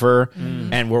taken over,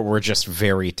 and we're just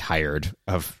very tired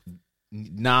of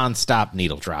non-stop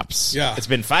needle drops. Yeah. It's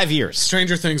been 5 years.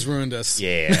 Stranger Things ruined us.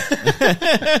 Yeah.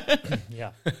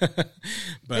 Yeah.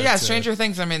 But yeah, Stranger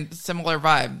Things, I mean, similar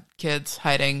vibe. Kids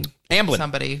hiding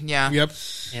somebody. Yeah. Yep.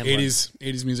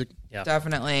 80s music. Yeah.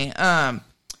 Definitely.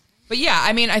 But yeah,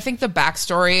 I mean, I think the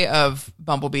backstory of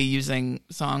Bumblebee using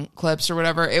song clips or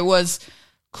whatever, it was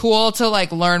cool to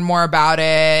like learn more about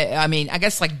it. I mean, I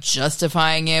guess like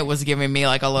justifying it was giving me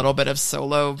like a little bit of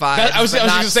Solo vibe. I was going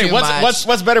to say,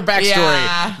 what's better backstory?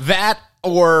 Yeah. That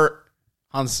or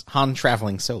Han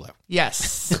traveling solo?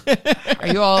 Yes. Are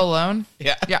you all alone?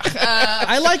 Yeah. Yeah.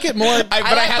 I like it more. I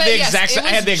had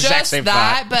the exact same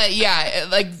thought. But yeah,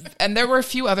 like, and there were a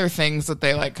few other things that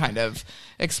they like kind of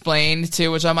explained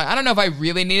too, which I'm like, I don't know if I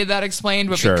really needed that explained,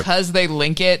 but because they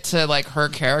link it to like her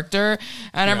character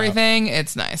and everything,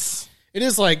 it's nice. It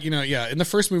is like, in the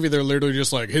first movie, they're literally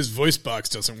just like, his voice box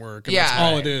doesn't work. And that's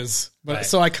all it is. But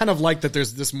so I kind of like that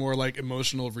there's this more like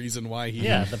emotional reason why he...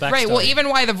 Yeah, the backstory. Right, well, even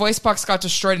why the voice box got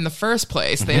destroyed in the first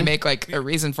place, they make like a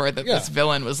reason for it that this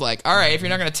villain was like, all right, if you're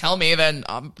not going to tell me, then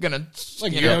I'm going to...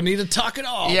 Like, you don't need to talk at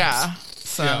all. Yeah,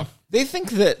 so... Yeah.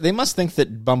 They must think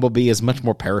that Bumblebee is much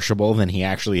more perishable than he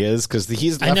actually is, because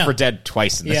he's left for dead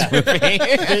twice in this movie.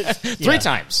 3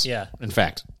 times. Yeah. In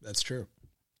fact. That's true.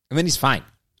 And then he's fine.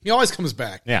 He always comes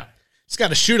back. Yeah. Just got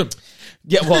to shoot him.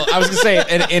 Yeah, well, I was going to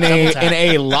say, in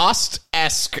a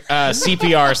Lost-esque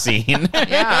CPR scene.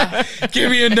 Yeah. Give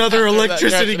me another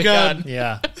electricity gun.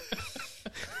 Yeah.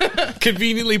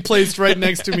 Conveniently placed right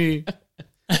next to me.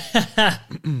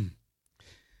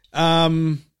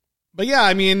 But yeah,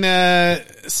 I mean,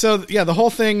 the whole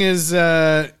thing is, we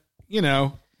saw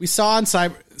on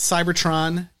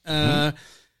Cybertron,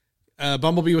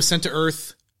 Bumblebee was sent to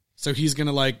Earth, so he's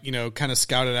gonna kind of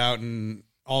scout it out, and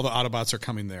all the Autobots are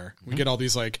coming there. We get all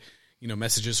these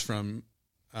messages from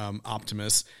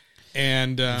Optimus,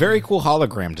 and very cool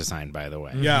hologram design, by the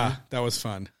way. Yeah, that was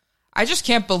fun. I just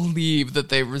can't believe that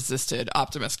they resisted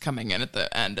Optimus coming in at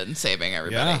the end and saving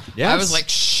everybody. Yeah. Yes. I was like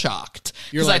shocked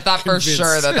because Like, I thought convinced. for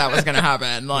sure that was going to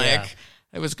happen. Like,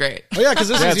 it was great. Oh yeah, because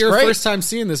this is your first time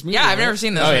seeing this movie. Yeah, I've right? never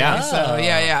seen this movie. So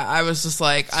yeah. I was just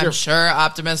like, I'm sure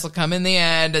Optimus will come in the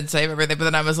end and save everything. But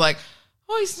then I was like,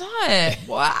 oh, he's not.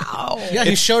 Wow. Yeah,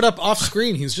 he showed up off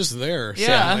screen. He's just there.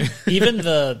 Yeah. Even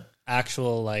the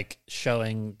actual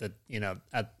showing that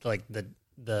at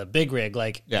the big rig,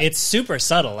 it's super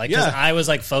subtle. Because I was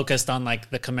focused on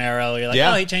the Camaro. You're like,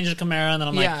 oh, he changed the Camaro, and then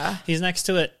I'm like, he's next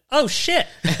to it. Oh shit,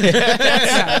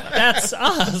 that's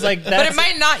us. But it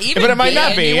might not even. But it might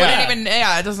not be. You Yeah. wouldn't even.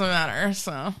 Yeah, it doesn't matter.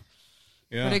 So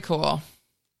Yeah. pretty cool.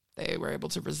 They were able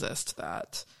to resist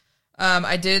that.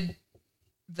 I did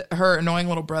her annoying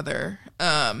little brother.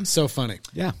 So funny.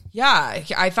 Yeah. Yeah,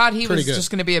 I thought he was good.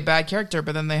 just going to be a bad character,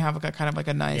 but then they have kind of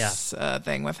a nice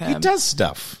thing with him. He does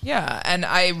stuff. Yeah, and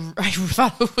I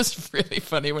thought it was really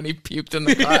funny when he puked in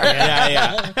the car.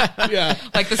 Yeah.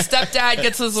 Like the stepdad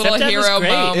gets his little Stepdad was hero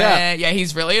great. moment. Yeah. Yeah,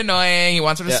 he's really annoying. He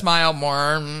wants her to smile more.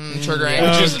 Triggering.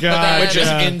 Oh, Which is God. which is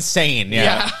insane.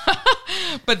 Yeah.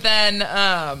 But then,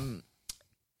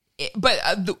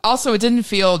 also, it didn't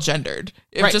feel gendered.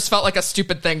 It just felt like a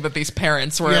stupid thing that these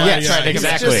parents were trying to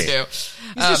exactly. do.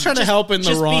 He's just trying to help in the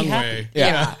just be wrong happy. way.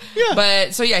 Yeah.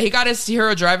 But so he got his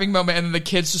hero driving moment, and then the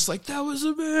kid's just like, that was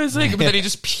amazing. But then he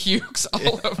just pukes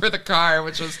all over the car,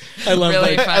 which was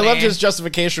really funny. I loved his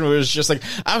justification where it was just like,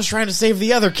 I was trying to save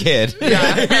the other kid.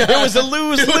 Yeah. It was a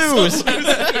lose-lose.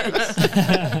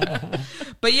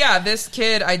 But yeah, this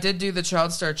kid, I did do the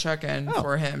child star check-in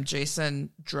for him, Jason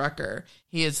Drucker.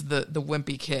 He is the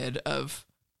wimpy kid of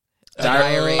a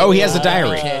diary. Oh, he has a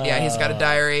diary. Kid. Yeah, he's got a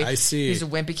diary. I see. He's a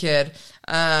wimpy kid.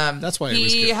 That's why he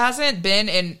was good. hasn't been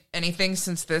in anything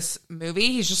since this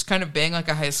movie. He's just kind of being like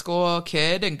a high school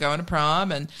kid and going to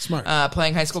prom and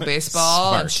playing high school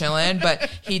baseball and chilling. But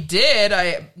he did,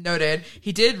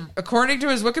 according to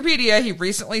his Wikipedia, he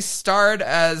recently starred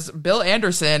as Bill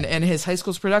Anderson in his high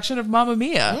school's production of Mamma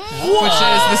Mia, which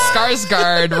is the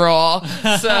Skarsgård role.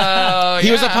 So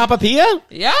He was a Papa Pia?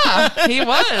 Yeah, he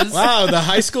was. Wow, the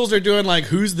high schools are doing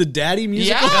Who's the Daddy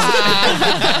musical?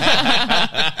 Yeah.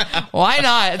 Why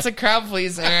not? It's a crowd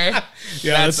pleaser. Yeah,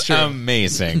 That's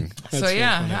amazing. So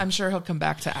yeah, I'm sure he'll come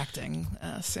back to acting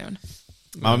soon.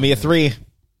 Mamma Mia 3.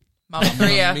 Mama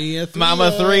Threa.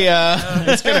 Mama Threa.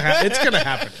 It's gonna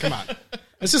happen. Come on.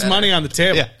 It's just money on the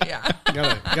table. Yeah.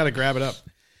 Gotta grab it up.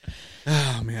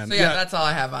 Oh man. So that's all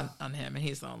I have on him, and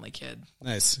he's the only kid.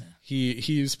 Nice.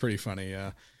 He's pretty funny.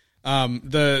 Yeah.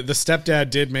 The stepdad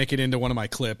did make it into one of my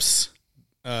clips.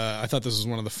 I thought this was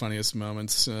one of the funniest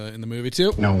moments in the movie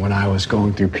too. When I was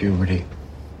going through puberty,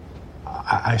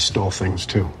 I stole things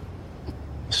too.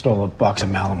 I stole a box of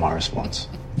Malamars once.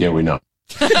 Yeah, we know.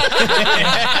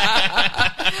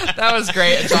 That was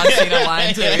great. A John Cena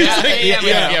line too.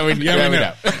 We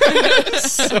know.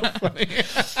 So funny.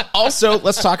 Also,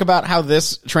 let's talk about how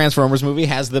this Transformers movie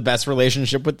has the best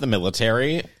relationship with the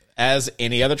military as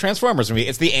any other Transformers movie.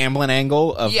 It's the Amblin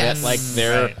angle of that, like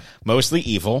they're mostly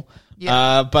evil.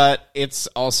 Yeah. But it's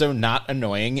also not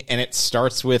annoying, and it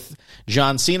starts with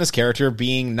John Cena's character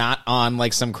being not on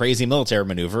like some crazy military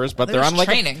maneuvers, but they're on like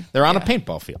training. They're on a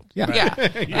paintball field. Yeah.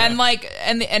 And like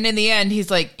and in the end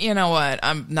he's like, you know what?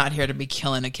 I'm not here to be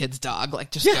killing a kid's dog. Like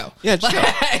just go. Yeah, just go.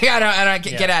 I don't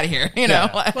get out of here, you know.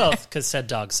 Well, because said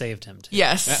dog saved him too.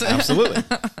 Yes. Yeah, absolutely.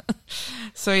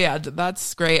 So yeah,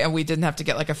 that's great, and we didn't have to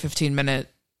get like a 15-minute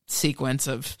sequence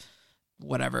of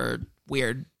whatever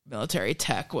weird military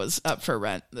tech was up for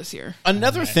rent this year.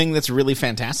 Another thing that's really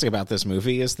fantastic about this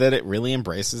movie is that it really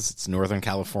embraces its Northern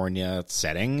California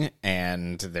setting,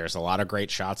 and there's a lot of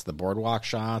great shots, the boardwalk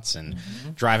shots, and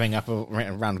driving up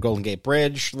around Golden Gate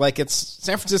Bridge. Like, it's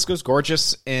San Francisco's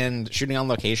gorgeous, and shooting on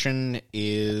location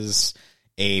is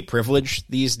a privilege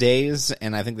these days,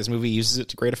 and I think this movie uses it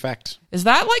to great effect. Is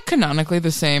that like canonically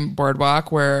the same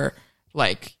boardwalk where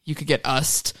like you could get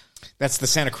ussed? That's the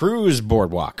Santa Cruz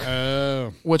boardwalk.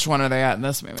 Which one are they at in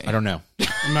this movie? I don't know.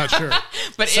 I'm not sure.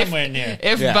 But somewhere near.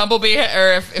 If Bumblebee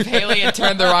or if Haley had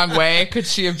turned the wrong way, could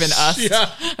she have been ussed? Yeah.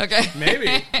 Okay.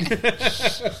 Maybe.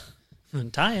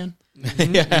 Tie-in.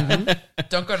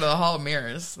 Don't go to the Hall of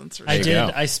Mirrors. That's I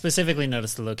ridiculous. did. I specifically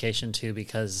noticed the location too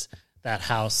because that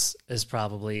house is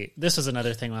probably. This was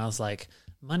another thing when I was like,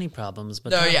 money problems, but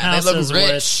that house they look is rich.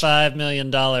 worth $5 million.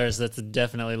 That's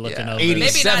definitely looking over. 87,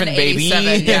 Maybe not an baby.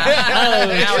 87, yeah.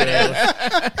 Now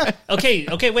it is.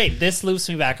 Okay, wait. This loops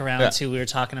me back around to we were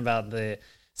talking about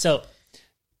so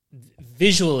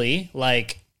visually,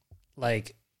 like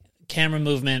camera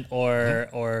movement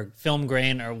or film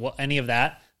grain or any of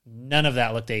that. None of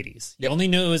that looked 80s. You only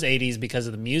knew it was 80s because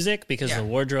of the music, because of the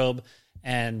wardrobe,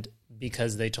 and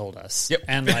because they told us.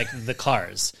 And like the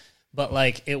cars. But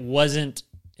like it wasn't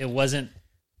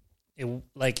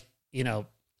like, you know,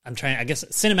 I'm trying, I guess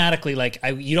cinematically, like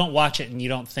you don't watch it and you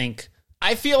don't think.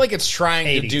 I feel like it's trying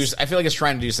 80s. to do. I feel like it's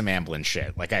trying to do some Amblin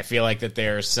shit. Like I feel like that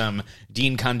there's some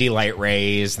Dean Cundy light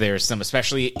rays. There's some,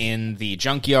 especially in the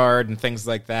junkyard and things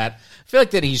like that. I feel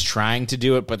like that he's trying to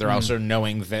do it, but they're also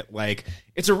knowing that like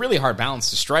it's a really hard balance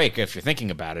to strike if you're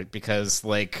thinking about it, because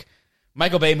like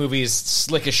Michael Bay movies,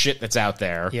 slick as shit that's out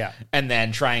there. Yeah. And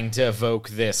then trying to evoke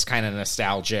this kind of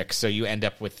nostalgic, so you end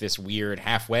up with this weird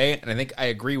halfway. And I think I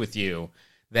agree with you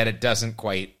that it doesn't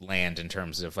quite land in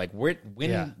terms of like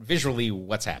visually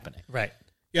what's happening. Right.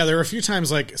 Yeah, there were a few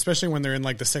times, like especially when they're in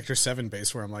like the Sector 7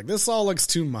 base, where I'm like, this all looks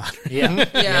too modern.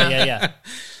 Yeah.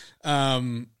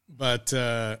 But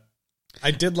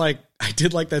I did like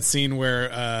that scene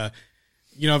where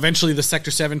you know, eventually the Sector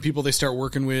 7 people, they start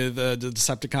working with the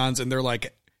Decepticons, and they're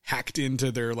like hacked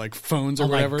into their like phones or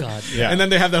whatever. My God. And then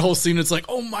they have that whole scene. It's like,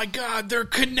 oh my God, they're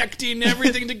connecting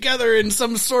everything together in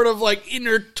some sort of like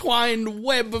intertwined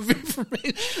web of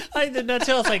information. I did not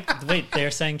tell. I was like, wait,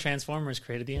 they're saying Transformers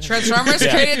created the internet. Transformers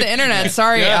created the internet.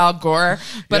 Sorry, Al Gore.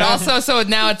 But also, so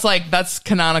now it's like that's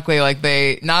canonically like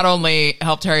they not only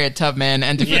helped Harriet Tubman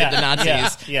and defeated the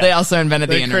Nazis, they also invented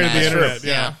the internet. Created the internet.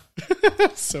 Yeah.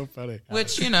 So funny.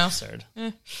 Which, you know. Absurd.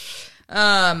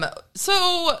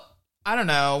 So I don't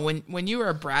know, when you were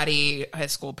a bratty high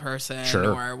school person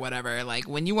or whatever, like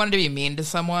when you wanted to be mean to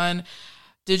someone,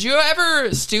 did you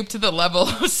ever stoop to the level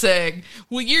of saying,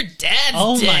 well, your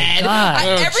dad's dead? My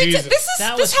God.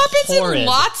 This happens horrid. in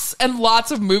lots and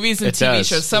lots of movies and It TV does.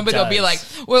 shows. Somebody will be like,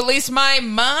 well, at least my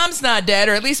mom's not dead,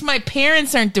 or at least my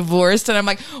parents aren't divorced. And I'm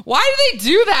like, why do they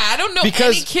do that? I don't know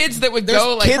Because any kids that would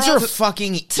go like kids are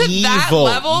fucking to evil. that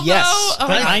level, yes. though.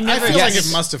 But I never. I feel like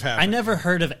it must have happened. I never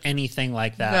heard of anything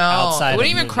like that No, outside. it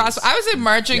wouldn't of even movies. cross. I was in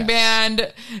marching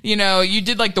band. You know, you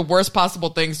did like the worst possible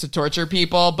things to torture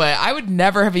people, but I would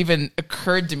never have even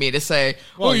occurred to me to say,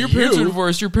 Well, "Oh, your parents are you-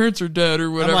 divorced, your parents are dead,"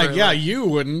 or whatever. I'm like, yeah, you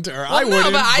wouldn't, or I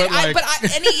Well, wouldn't. no, but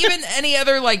any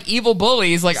other like evil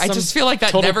bullies, like I some just feel like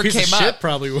that total never piece came of up. shit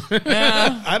probably would.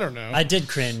 Yeah. I don't know. I did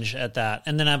cringe at that,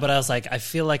 and then but I was like, I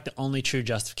feel like the only true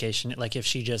justification, like if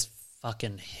she just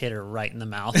fucking hit her right in the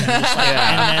mouth. And, just, like,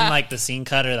 and then like the scene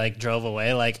cut or like drove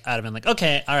away, like I'd have been like,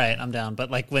 okay, all right, I'm down.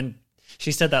 But like when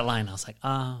she said that line, I was like,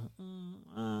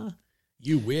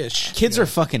 you wish. Kids are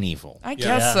fucking evil. I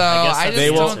guess so. I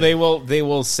guess They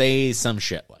will say some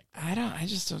shit like that. I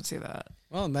just don't see that.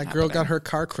 Well, and that girl got her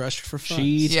car crushed for fun.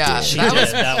 She did. That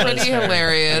was pretty fair.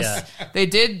 hilarious. Yeah. They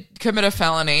did commit a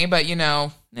felony, but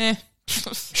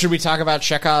Should we talk about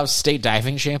Chekhov's state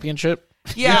diving championship?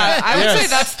 Yeah, I would say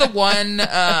that's the one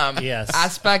Yes.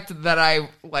 aspect that I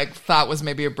like thought was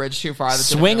maybe a bridge too far. That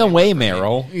didn't Swing really away, work for me.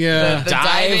 Meryl. Yeah. The Dive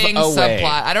diving away.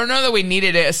 subplot. I don't know that we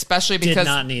needed it, especially because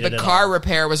not need the it at car all.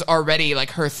 repair was already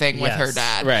like her thing with her Yes.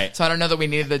 dad. Right. So I don't know that we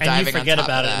needed the And diving you forget on top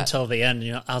about of it that. until the end.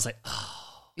 You know, I was like, oh,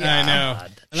 I know.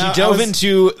 God. She dove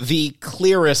into the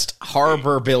clearest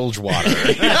harbor bilge water.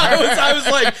 I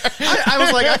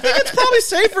was like, I think it's probably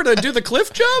safer to do the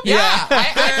cliff jump. Yeah,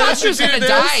 I thought she was do going to this.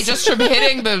 die just from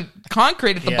hitting the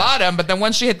concrete at the Yeah. bottom, but then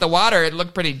once she hit the water, it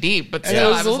looked pretty deep. But And still,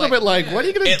 it was a little bit like, what are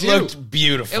you going to It do? looked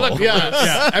beautiful. It looked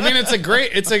yeah. I mean, it's a good,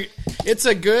 it's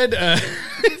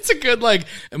a good like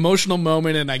emotional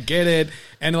moment, and I get it,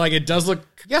 and like it does look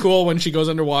cool when she goes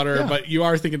underwater, but you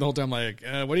are thinking the whole time like,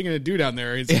 what are you going to do down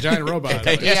there? He's a giant robot.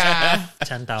 Like, yeah,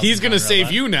 10,000. he's going to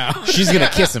save you now. She's going to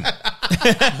kiss him.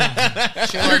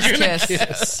 she loves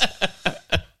kiss.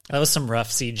 That was some rough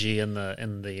CG in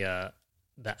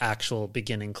the actual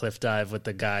beginning cliff dive with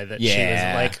the guy that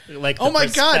Yeah. she was like Oh my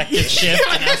God. perspective shift,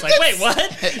 and I was like, wait,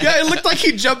 what? Yeah, it looked like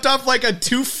he jumped off like a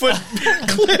 2-foot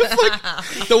cliff.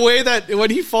 Like the way that when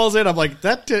he falls in, I'm like,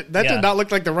 that did not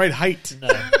look like the right height.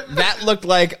 That looked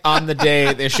like on the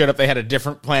day they showed up, they had a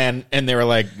different plan, and they were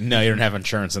like, no, you don't have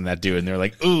insurance on that dude. And they were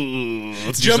like, ooh,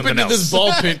 let's do Jump something into else. this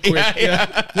ball pit quick.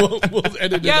 Yeah. We'll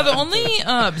edit it Yeah, the out. only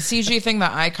CG thing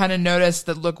that I kind of noticed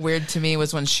that looked weird to me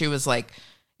was when she was like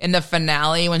in the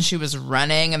finale when she was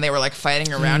running and they were like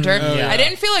fighting around her. yeah. I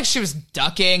didn't feel like she was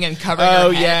ducking and covering Oh,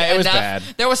 her head yeah, it was enough. bad.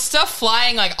 There was stuff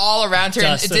flying like all around her,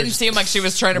 Dust and it that didn't just- seem like she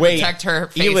was trying to Wait, protect her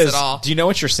face Eliz, at all. Do you know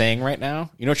what you're saying right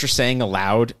now? You know what you're saying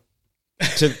aloud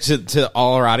to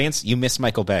all our audience? You miss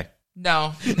Michael Bay.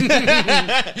 No, You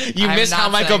I'm miss how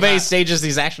not Michael saying Bay that. stages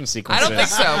these action I sequences. don't think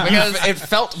so because It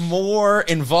felt more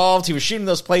involved. He was shooting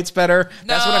those plates better.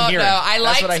 That's what I'm hearing. No, I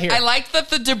That's what I hear. liked that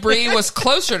the debris was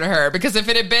closer to her because if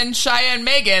it had been Shia and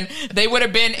Megan, they would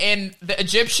have been in the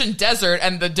Egyptian desert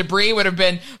and the debris would have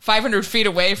been 500 feet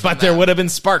away from But there them. would have been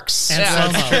sparks. And Yeah.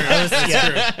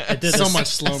 slow-mo. It did So this- much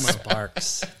slow-mo.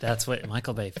 Sparks. That's what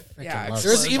Michael Bay freaking Yeah, loves.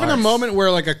 There's Sparks. even a moment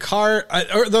where like a car,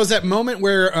 or there was that moment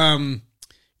where,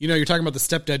 you know, you're talking about the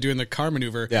stepdad doing the car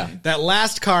maneuver. Yeah. That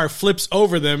last car flips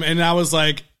over them, and I was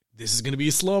like, this is going to be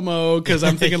slow-mo, because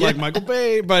I'm thinking like Michael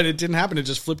Bay, but it didn't happen. It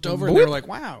just flipped over, and they were like,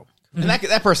 wow. And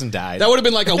that person died. That would have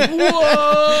been like a,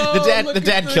 whoa. the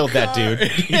dad killed that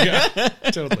dude. Yeah,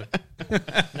 totally.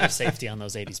 No safety on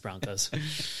those 80s Broncos.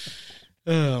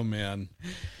 Oh, man.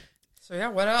 So yeah,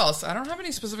 what else? I don't have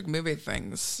any specific movie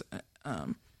things.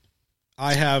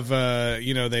 I have,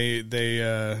 you know,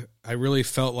 I really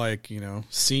felt like, you know,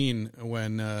 scene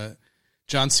when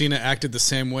John Cena acted the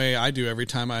same way I do every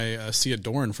time I see a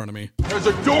door in front of me. There's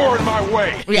a door in my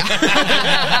way.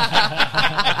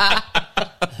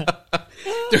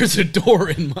 There's a door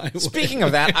in my way. Speaking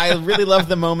of that, I really love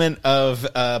the moment of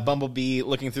Bumblebee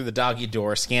looking through the doggy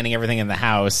door, scanning everything in the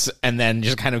house, and then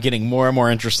just kind of getting more and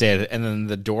more interested, and then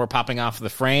the door popping off the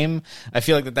frame. I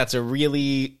feel like that's a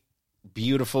really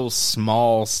beautiful,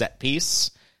 small set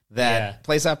piece that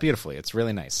plays out beautifully. It's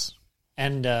really nice.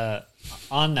 And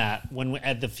on that,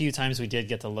 at the few times we did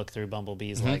get to look through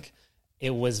Bumblebees, like it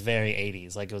was very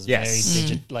 80s. Like it was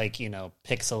very like, you know,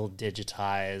 pixel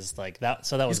digitized like that.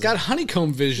 So that was He's got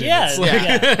honeycomb vision. yeah, It's like,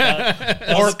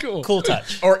 that was cool. cool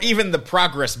touch. Or even the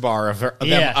progress bar of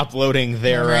them uploading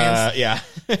their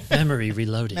Memory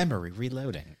reloading. memory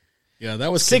reloading. Yeah,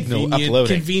 that was Signal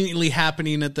uploading. conveniently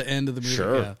happening at the end of the movie.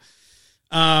 Sure.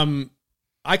 Yeah.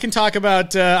 I can talk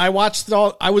about. I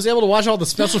was able to watch all the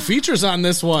special features on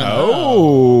this one.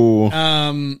 Oh,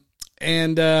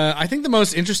 And I think the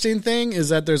most interesting thing is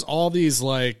that there's all these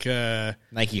like,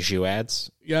 Nike shoe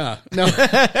ads. yeah, no,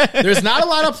 there's not a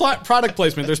lot of product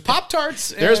placement. There's Pop-Tarts.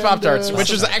 There's Pop-Tarts, and, which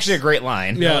is actually a great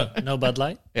line. yeah, No Bud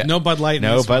Light. no Bud Light. in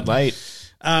No this one. Bud Light.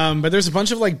 But there's a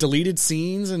bunch of like deleted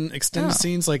scenes and extended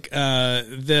scenes. Like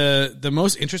the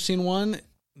most interesting one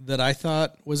that I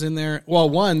thought was in there. Well,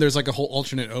 one, there's like a whole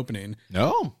alternate opening.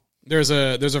 No. There's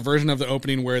a version of the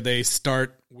opening where they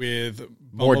start with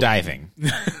More diving.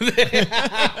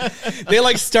 They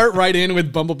like start right in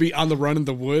with Bumblebee on the run in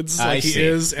the woods, like I he see.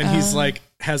 is, and he's like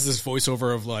has this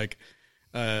voiceover of like,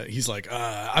 he's like,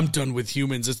 I'm done with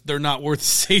humans. They're not worth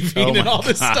saving and all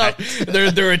this stuff.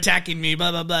 They're attacking me,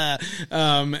 blah, blah, blah.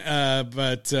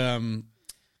 But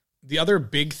the other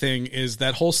big thing is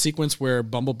that whole sequence where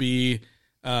Bumblebee,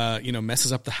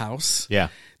 messes up the house. Yeah.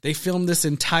 They filmed this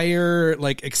entire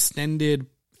like extended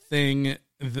thing,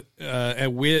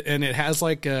 and it has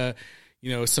like some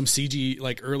CG,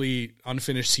 like early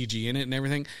unfinished CG in it and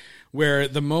everything, where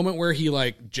the moment where he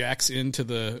like jacks into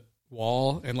the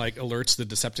wall and like alerts the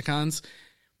Decepticons,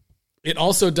 it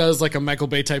also does like a Michael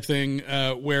Bay type thing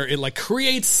where it like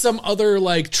creates some other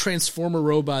like Transformer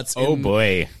robots in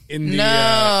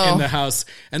the house,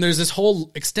 and there's this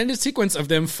whole extended sequence of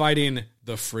them fighting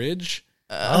the fridge,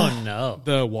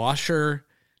 the washer,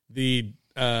 the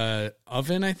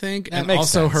oven, I think, and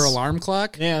also her alarm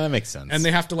clock. Yeah, that makes sense. And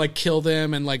they have to like kill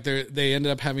them, and like they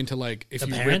ended up having to like if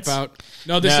you rip out.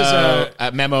 No, this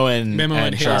is Memo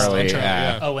and Charlie.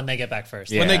 Yeah. Oh, when they get back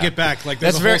first. Yeah. When they get back, like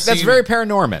that's very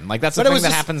paranormal. Like that's the thing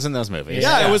that happens in those movies.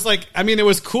 Yeah, it was like, I mean, it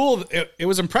was cool. It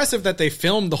was impressive that they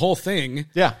filmed the whole thing.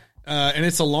 Yeah, and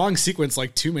it's a long sequence,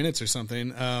 like 2 minutes or something.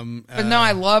 But no,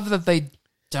 I love that they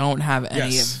don't have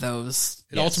any of those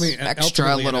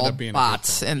extra little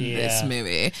bots in this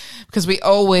movie, because we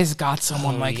always got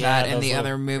someone like that in the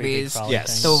other movies.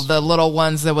 So the little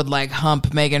ones that would like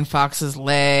hump Megan Fox's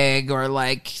leg or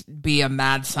like be a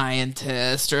mad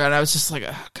scientist, and I was just like,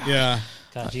 oh god. Yeah.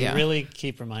 God, you really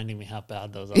keep reminding me how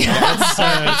bad those are.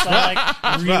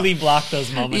 I really block those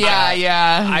moments.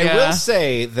 I will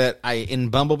say that in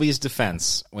Bumblebee's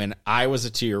defense, when I was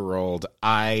a 2-year-old,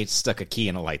 I stuck a key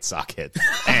in a light socket,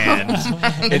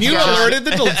 and you alerted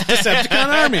the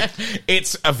Decepticon army.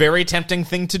 It's a very tempting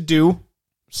thing to do.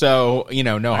 So,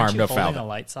 no harm, no foul. A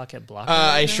light socket block?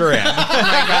 I sure am. Oh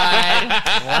my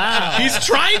god! Wow, he's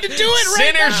trying to do it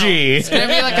right Synergy. now. It's gonna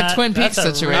be like a Twin Peaks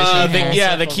situation.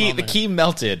 The key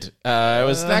melted. It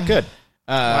was that good.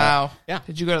 Wow. Yeah.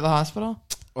 Did you go to the hospital?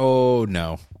 Oh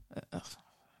no.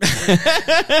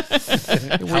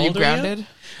 Were you grounded?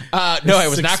 No, I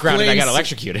was not grounded. I got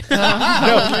electrocuted.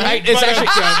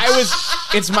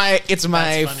 It's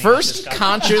my first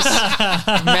conscious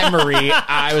memory.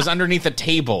 I was underneath a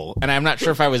table, and I'm not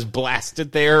sure if I was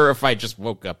blasted there or if I just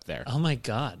woke up there. Oh my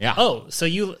god! Yeah. Oh, so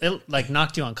it like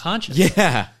knocked you unconscious?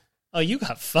 Yeah. Oh, you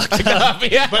got fucked up.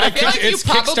 Yeah. But it's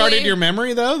kickstarted your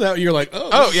memory though. That you're like,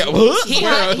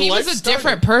 he was a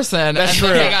different person. That's true.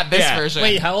 They got this version.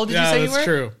 Wait, how old did you say you were? That's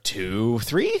true. 2,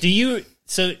 3.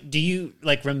 Do you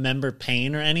like remember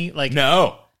pain or any like?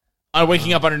 No. I'm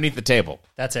waking up underneath the table.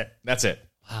 That's it.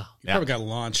 Wow. You probably got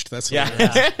launched. That's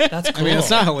That's cool. I mean, it's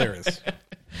not hilarious.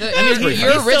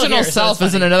 Your original self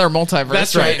is in another multiverse.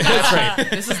 That's right. That's right.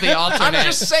 This is the alternate. I'm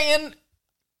just saying.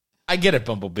 I get it,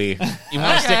 Bumblebee. You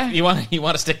want to stick. You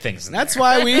want to stick things in That's there.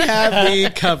 why we have the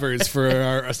covers for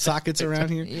our sockets around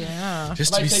here. Yeah.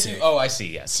 Just to be safe. Oh, I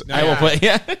see. Yes, I will put.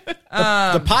 Yeah.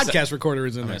 The podcast recorder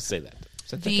is in I'm there. going to say that.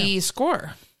 The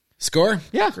score. Score?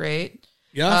 Yeah. Great.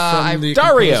 Yeah, from the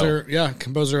Dario.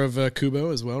 Composer of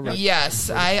Kubo as well, right? Yes,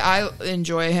 I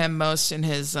enjoy him most in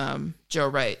his Joe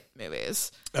Wright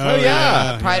movies. Oh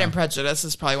yeah. Pride and Prejudice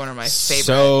is probably one of my favorite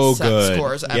So good.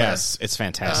 scores ever. Yes, it's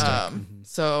fantastic.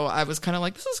 So I was kind of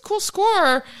like, this is a cool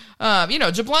score.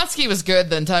 Jablonski was good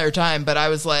the entire time, but I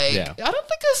was like, I don't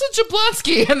think this is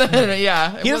Jablonski. And then,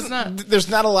 it was not. There's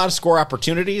not a lot of score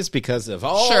opportunities because of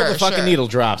all the fucking needle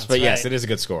drops. But yes, it is a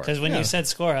good score. Because when you said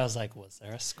score, I was like, was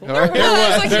there a score? There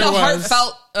was like the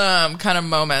heartfelt kind of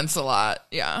moments a lot.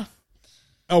 Yeah.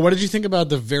 Oh, what did you think about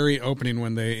the very opening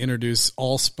when they introduce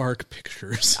Allspark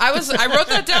Pictures? I wrote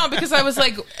that down because I was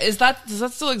like, does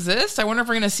that still exist? I wonder if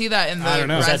we're going to see that in the Rise of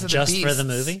the Beasts. Is that just for the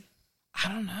movie? I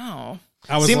don't know.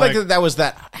 It seemed like that was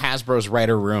that Hasbro's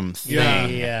writer room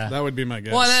thing. Yeah. That would be my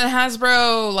guess. Well, and then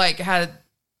Hasbro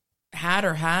had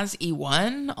or has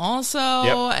E1 also,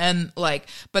 and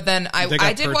but then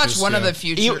I did watch one of the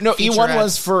future.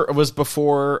 E1 was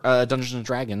before Dungeons and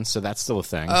Dragons, so that's still a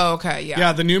thing. Oh, okay,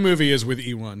 yeah. The new movie is with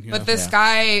E1. But this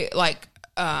guy,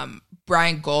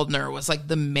 Brian Goldner, was like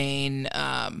the main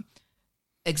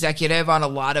executive on a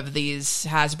lot of these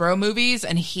Hasbro movies,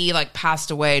 and he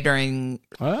passed away during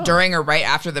or right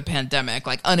after the pandemic,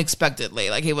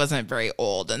 unexpectedly. He wasn't very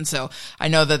old, and so I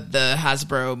know that the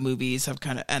Hasbro movies have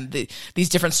kind of, and these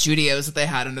different studios that they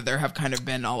had under there have kind of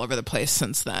been all over the place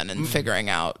since then, and figuring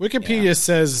out. Wikipedia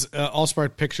says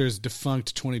Allspark Pictures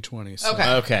defunct 2020. So.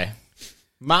 Okay.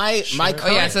 My current, Oh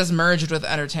yeah, it says merged with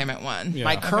Entertainment One.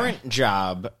 My current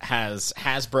job has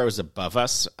Hasbro's above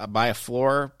us by a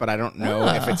floor, but I don't know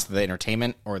if it's the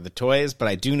entertainment or the toys, but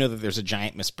I do know that there's a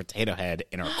giant Miss Potato Head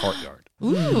in our courtyard.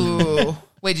 Ooh.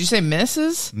 Wait, did you say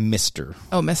Mrs.? Mister.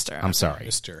 Oh, Mister. I'm sorry.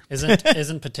 Mister.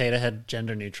 Isn't Potato Head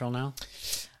gender neutral now?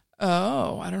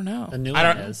 Oh, I don't know. The new one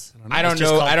is. I don't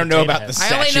know about the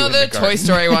statue. I only know in the the garden. Toy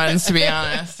Story ones, to be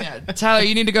honest. Yeah, Tyler,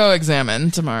 you need to go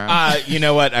examine tomorrow. You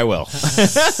know what? I will.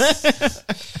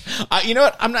 You know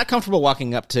what? I'm not comfortable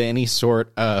walking up to any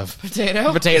sort of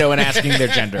potato and asking their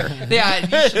gender. Yeah,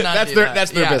 you should not that's do their that.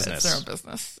 that's their Yeah, business. It's their own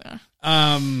business. Yeah.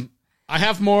 I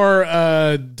have more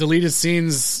deleted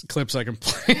scenes clips I can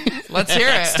play. Let's hear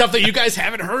it. Stuff that you guys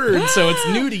haven't heard, so it's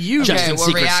new to you. Okay, we'll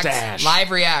secret react. stash. Live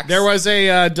react. There was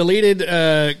a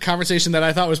deleted conversation that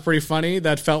I thought was pretty funny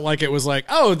that felt like it was like,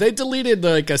 oh, they deleted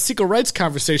like a secret rights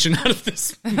conversation out of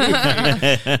this movie.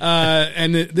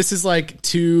 And this is like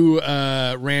two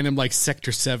random like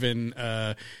Sector 7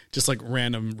 just like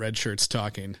random red shirts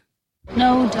talking.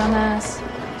 No, dumbass.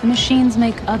 The machines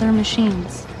make other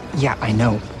machines. Yeah, I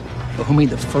know. But who made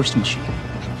the first machine?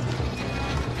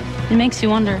 It makes you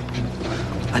wonder.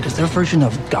 Like, is their version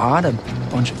of God a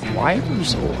bunch of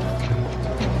wires or...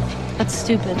 That's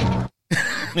stupid.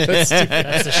 That's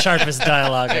the sharpest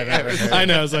dialogue I've ever heard. I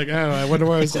know. I was like, oh, I wonder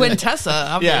where I was. Quintessa,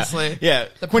 obviously. Yeah.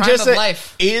 The prime of Quintessa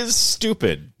life. is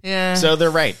stupid. Yeah. So they're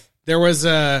right. There was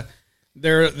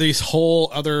there are these whole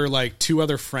other like two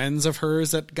other friends of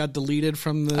hers that got deleted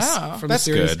from this from the that's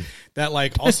series good. that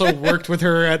like also worked with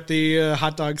her at the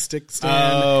hot dog stick stand.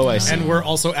 Oh, I see. And we're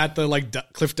also at the like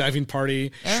cliff diving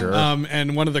party. Sure.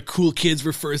 And one of the cool kids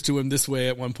refers to him this way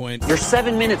at one point. You're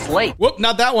 7 minutes late. Whoop,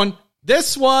 not that one.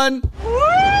 This one.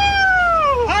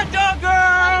 Hot dog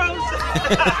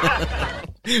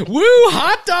girls! Woo,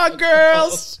 hot dog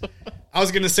girls. I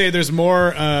was going to say there's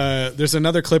more, there's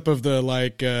another clip of the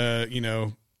like, I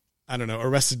don't know,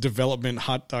 Arrested Development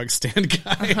hot dog stand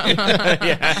guy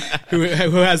who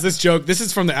has this joke. This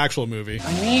is from the actual movie.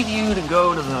 I need you to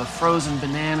go to the frozen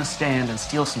banana stand and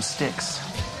steal some sticks.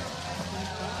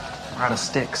 We're out of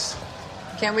sticks.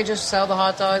 Can't we just sell the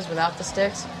hot dogs without the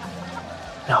sticks?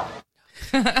 No.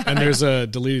 And there's a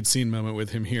deleted scene moment with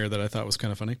him here that I thought was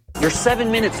kind of funny. You're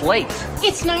 7 minutes late.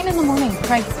 It's 9 in the morning,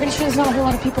 Craig. Pretty sure there's not a whole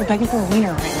lot of people begging for a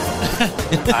wiener right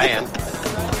now. I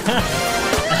am.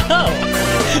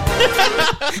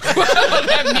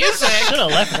 That music. Should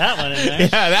have left that one in there.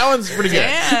 Yeah, that one's pretty good.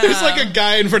 Damn. There's like a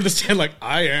guy in front of the stand like,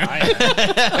 I am.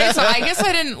 Wait, so I guess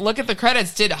I didn't look at the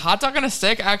credits. Did Hot Dog on a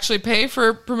Stick actually pay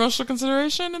for promotional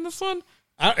consideration in this one?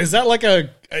 Is that like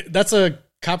that's a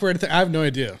copyrighted thing? I have no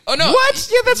idea. Oh, no. What?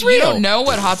 Yeah, that's real. You don't know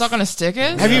what Hot Dog on a Stick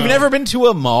is? Have you never been to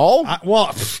a mall?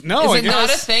 No. Is it not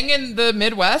a thing in the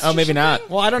Midwest? Oh, maybe not.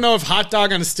 Well, I don't know if hot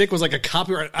dog on a stick was like a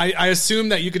copyright. I assume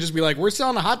that you could just be like, we're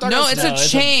selling a hot dog No, on a it's stick. a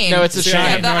chain. No, it's a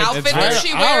Yeah, chain. the No, it's outfit very- that she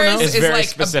I don't know. wears It's is very like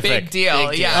specific. a big deal.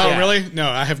 Big deal. Yeah. Oh, Yeah. really? No,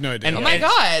 I have no idea. Oh my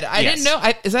god, I Yes. didn't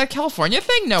know. Is that a California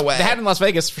thing? No way. They had it in Las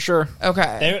Vegas for sure.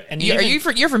 Okay. And Are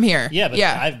even- you're from here? Yeah, but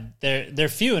they're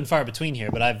few and far between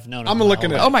here, but I've known them. I'm my looking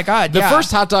whole at Oh life. my god. The yeah.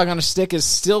 first hot dog on a stick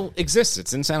still exists.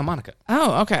 It's in Santa Monica.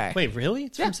 Oh, okay. Wait, really?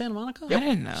 It's from Santa Monica? I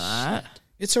didn't know that.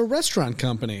 It's a restaurant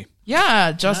company.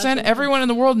 Yeah, Justin. Everyone in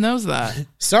the world knows that.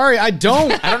 Sorry, I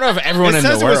don't. I don't know if everyone It in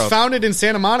says the it was world. founded in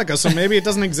Santa Monica, so maybe it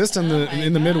doesn't exist in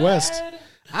the Midwest.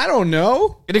 I don't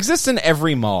know. It exists in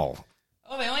every mall.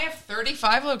 Oh, they only have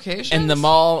 35 locations. In the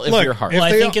mall, if Look, you're hard. if Well,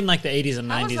 I they- think in like the 80s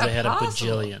and How is 90s that they had a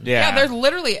possible? bajillion. Yeah, there's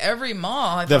literally every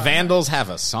mall. I The thought. Vandals have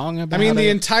a song about I mean, the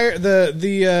it. entire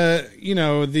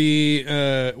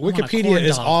Wikipedia corn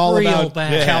is dog all real about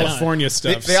bad. California They,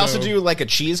 stuff. they also so do like a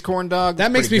cheese corn dog.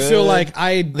 that makes me Pretty feel good. like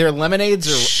I Their lemonades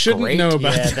are shouldn't great. know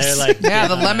about Yeah, this. they're like Yeah,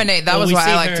 the lemonade. That Well, was we why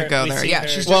see I like her- to go we there. see Yeah, her-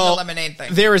 she's doing the lemonade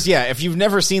thing. There is, if you've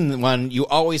never seen one, you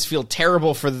always feel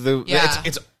terrible for the. Yeah.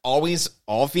 It's always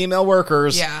all female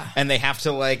workers. Yeah. and they have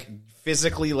to like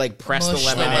physically like press Mush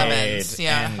the the lemonade. lemons,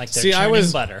 yeah. and- like they're See, I churning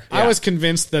was butter. I was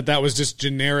convinced that was just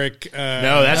generic.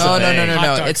 No, that's No, a no, thing. no, no, Hot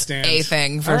no. dog It's stands. a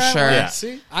thing for All right, sure. well, Yeah.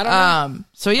 See, I don't know.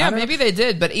 So yeah, maybe they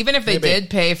did, but even if they did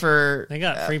pay for They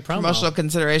got free promo. promotional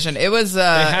consideration, it was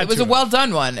had it was to a well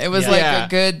done one. It was Yeah. like Yeah. a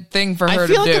good thing for her I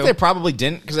feel to like do. that they probably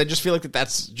didn't because I just feel like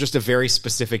that's just a very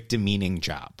specific demeaning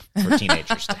job for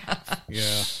teenagers to have.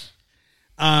 Yeah.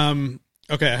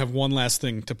 Okay, I have one last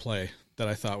thing to play that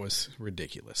I thought was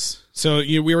ridiculous. So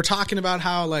we were talking about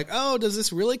how like, oh, does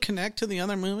this really connect to the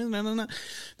other movies? No.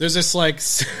 There's this like,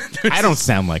 I don't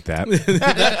sound like that.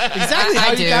 exactly how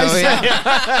I you do, guys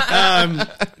yeah.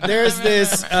 There's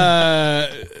this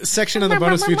section of the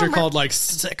bonus feature called like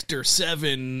Sector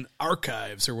 7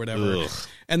 Archives or whatever. Ugh.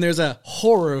 And there's a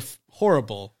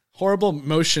horrible horrible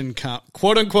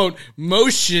quote unquote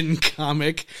motion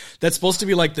comic that's supposed to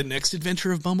be like the next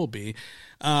adventure of Bumblebee.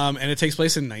 And it takes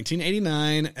place in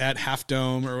 1989 at Half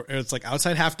Dome, or it's like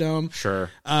outside Half Dome.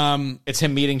 Sure. It's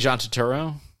him meeting John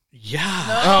Turturro. Yeah.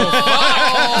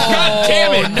 God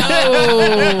damn it.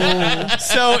 No.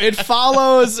 So it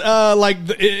follows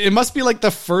it must be like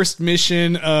the first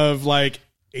mission of like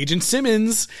Agent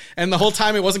Simmons, and the whole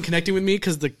time it wasn't connecting with me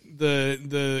because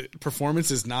the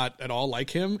performance is not at all like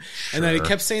him. Sure. And then he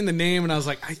kept saying the name, and I was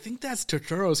like, I think that's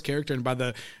Turturro's character.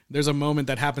 And there's a moment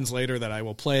that happens later that I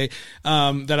will play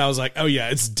that I was like, oh yeah,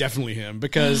 it's definitely him.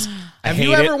 Because have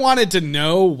you ever wanted to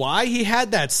know why he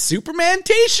had that Superman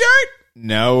t-shirt?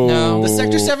 No. The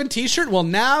Sector 7 t-shirt? Well,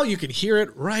 now you can hear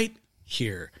it right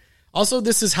here. Also,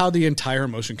 this is how the entire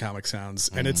motion comic sounds,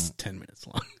 and it's 10 minutes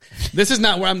long. This is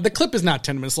not where the clip is not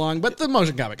 10 minutes long, but the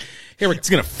motion comic. Here we go. It's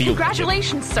going to feel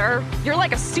Congratulations, sir. You're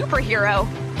like a superhero.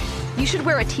 You should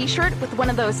wear a t-shirt with one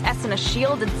of those S and a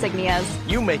shield insignias.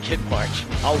 You make it, March.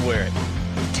 I'll wear it.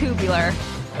 Tubular.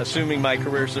 Assuming my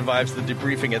career survives the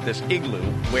debriefing at this igloo,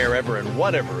 wherever and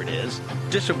whatever it is,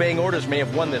 disobeying orders may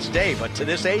have won this day, but to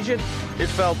this agent, it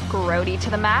felt... grody to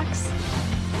the max?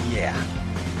 Yeah.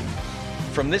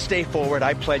 From this day forward,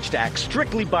 I pledge to act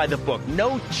strictly by the book.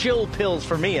 No chill pills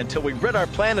for me until we rid our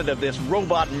planet of this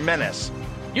robot menace.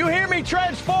 You hear me,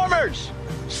 Transformers?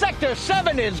 Sector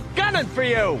 7 is gunning for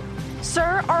you!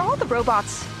 Sir, are all the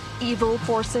robots evil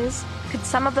forces? Could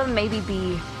some of them maybe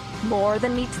be more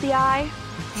than meets the eye?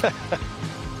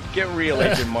 Get real,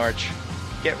 Agent March.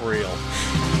 Get real.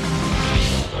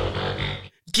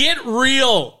 Get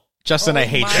real! Justin, I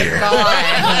hate you.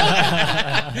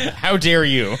 How dare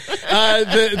you?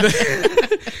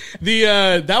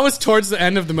 That was towards the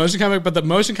end of the motion comic, but the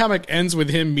motion comic ends with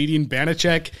him meeting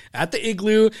Banachek at the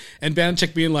igloo, and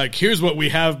Banachek being like, "Here's what we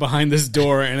have behind this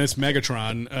door," and it's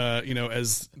Megatron,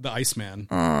 as the Iceman.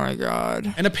 Oh my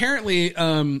god! And apparently,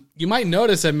 you might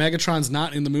notice that Megatron's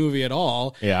not in the movie at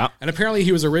all. Yeah. And apparently,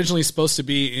 he was originally supposed to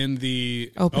be in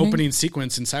the opening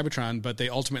sequence in Cybertron, but they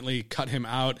ultimately cut him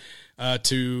out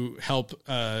to help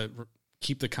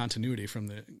keep the continuity from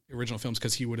the original films,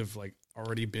 because he would have like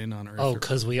already been on Earth. Oh,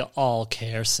 because we all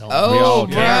care so much. Oh, we all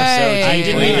care right. so I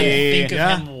didn't even think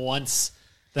Yeah. of him once.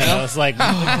 That I was like,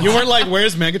 You weren't like,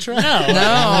 "Where's Megatron?" no,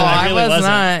 I really was wasn't.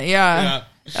 not. Yeah.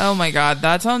 Oh my god,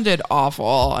 that sounded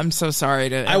awful. I'm so sorry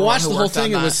to. I watched the whole worked on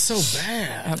thing. It that. was so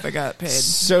bad. I hope I got paid.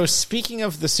 So speaking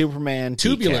of the Superman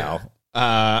Tubular.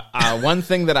 decal, one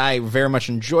thing that I very much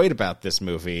enjoyed about this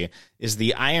movie is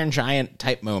the Iron Giant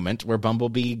type moment where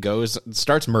Bumblebee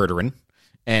starts murdering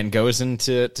and goes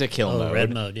into kill mode.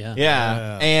 Red mode, yeah.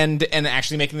 Yeah. And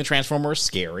actually making the Transformers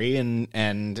scary,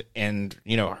 and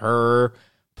her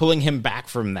pulling him back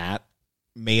from that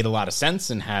made a lot of sense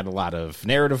and had a lot of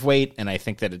narrative weight, and I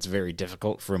think that it's very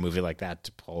difficult for a movie like that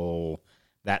to pull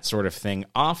that sort of thing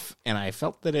off, and I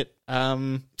felt that it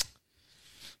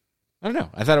I don't know.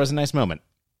 I thought it was a nice moment,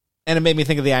 and it made me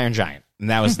think of the Iron Giant, and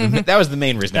that was the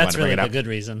main reason I wanted That's to bring really it the up. good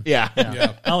reason. Yeah.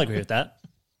 I'll agree with that.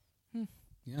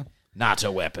 Yeah. Not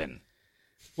a weapon.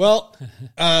 Well,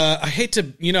 I hate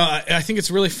to, I think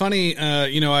it's really funny.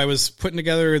 I was putting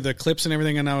together the clips and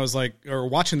everything, and I was like, or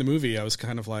watching the movie, I was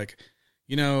kind of like,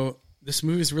 this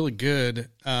movie is really good,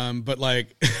 but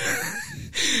like,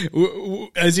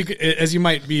 as you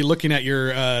might be looking at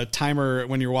your timer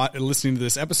when you're listening to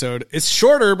this episode, it's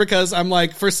shorter because I'm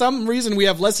like, for some reason we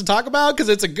have less to talk about because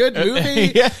it's a good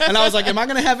movie. Yeah. And I was like, am I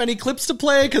going to have any clips to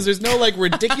play? Because there's no like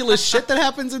ridiculous shit that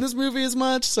happens in this movie as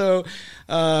much. So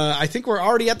I think we're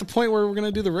already at the point where we're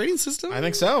going to do the rating system. I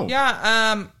think so.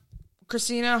 Yeah.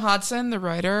 Christina Hodson, the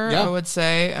writer, I would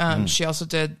say. She also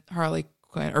did Harley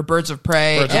Quinn, or Birds of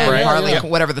Prey, Harley,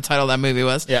 whatever the title of that movie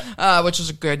was, which was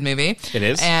a good movie. It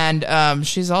is. And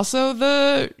she's also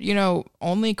the,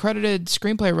 only credited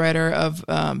screenplay writer of,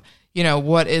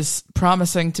 what is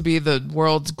promising to be the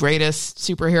world's greatest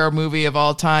superhero movie of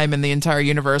all time in the entire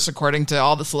universe, according to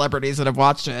all the celebrities that have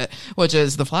watched it, which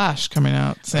is The Flash coming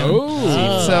out soon.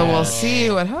 Oh. So we'll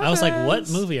see what happens. I was like, what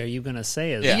movie are you going to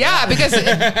say is Yeah, because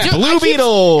Blue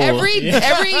Beetle. Every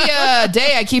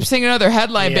day I keep seeing another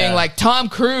headline being like, Tom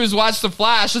Cruise watched The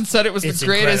Flash and said it was the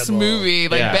greatest movie.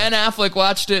 Like Ben Affleck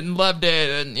watched it and loved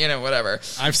it, and whatever.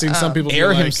 I've seen some people Air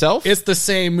be like, himself. It's the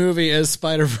same movie as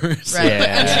Spider-Verse. Right.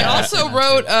 And she also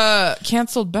wrote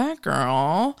Canceled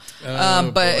Batgirl,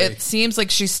 but it seems like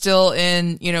she's still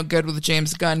in, good with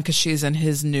James Gunn because she's in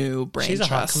his new brain She's a hot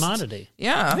trust. commodity.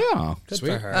 Yeah. Good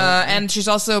for her. And she's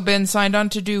also been signed on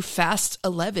to do Fast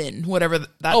 11, whatever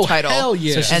that title hell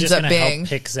yeah. So she's ends just up going to being. help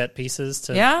pick set pieces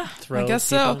to Yeah, throw I guess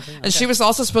people so. into? And she was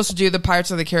also supposed to do the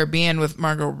Pirates of the Caribbean with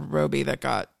Margot Robbie that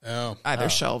got either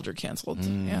shelved or canceled.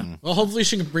 Yeah. Well, hopefully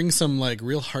she can bring some like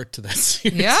real heart to that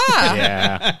series.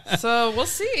 Yeah. So we'll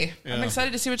see. I'm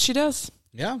excited to see what she does.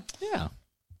 Yeah.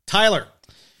 Tyler,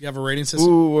 you have a rating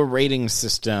system? Ooh, a rating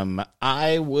system.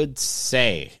 I would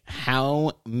say,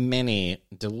 how many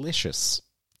delicious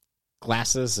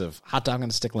glasses of hot dog on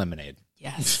a stick lemonade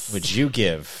would you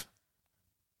give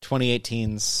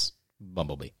 2018's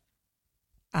Bumblebee?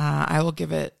 I will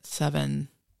give it 7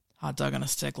 hot dog on a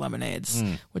stick lemonades,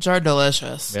 which are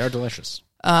delicious. They are delicious.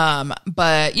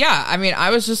 But yeah, I mean,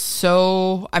 I was just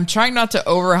I'm trying not to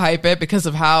overhype it because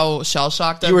of how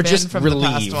shell-shocked I've been from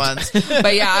relieved. the past ones.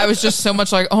 But yeah, I was just so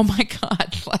much like, oh my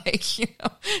God, like,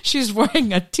 she's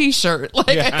wearing a t-shirt.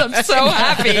 Like, I'm so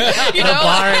happy. The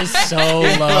bar is so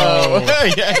low.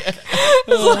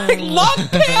 It's like long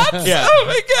pants. Yeah. Oh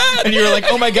my God. And you were like,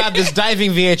 oh my God, this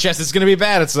diving VHS is going to be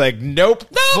bad. It's like, nope.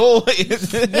 Full.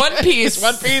 One piece.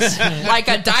 Like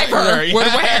a diver would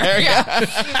wear. Yeah.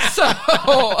 So,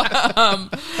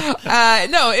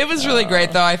 no, it was really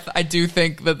great, though. I do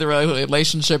think that the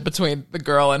relationship between the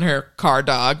girl and her car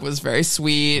dog was very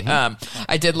sweet.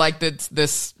 I did like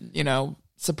this,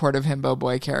 supportive himbo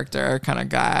boy character kind of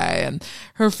guy, and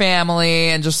her family,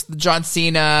 and just John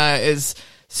Cena is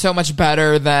so much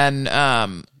better than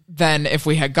if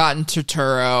we had gotten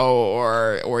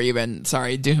Turturro or even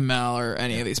Duhamel or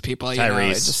any of these people.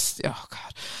 Tyrese. Oh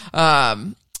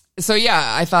God. So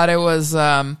yeah, I thought it was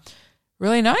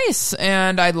really nice,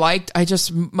 and I love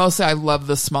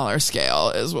the smaller scale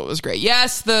is what was great.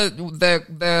 Yes,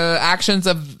 the actions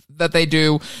that they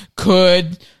do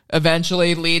could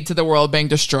eventually lead to the world being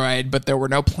destroyed, but there were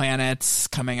no planets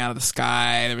coming out of the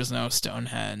sky. There was no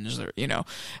Stonehenge.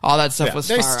 All that stuff was.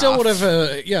 They far still off. would have.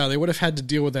 They would have had to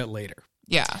deal with that later.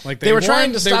 Yeah, like they were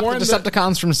trying to stop the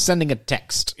Decepticons from sending a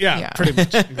text. Yeah, pretty much.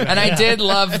 Exactly. And I did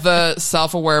love the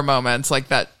self-aware moments, like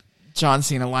that John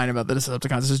Cena line about the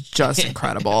Decepticons is just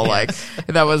incredible. Like,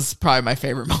 that was probably my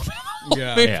favorite moment.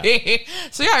 Movie.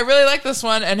 So yeah, I really like this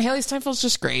one, and Haley Steinfeld's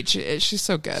just great. She's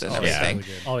so good and everything. Really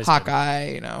good. Always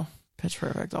Hawkeye, Pitch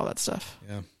Perfect, all that stuff.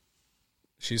 Yeah,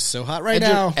 she's so hot right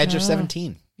now. Edge of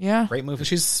 17. Yeah, great movie.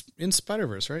 She's in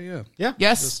Spider-Verse, right? Yeah.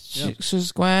 Yes,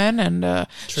 she's Gwen, and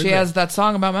she has that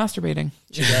song about masturbating.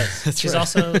 She does. She's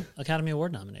also Academy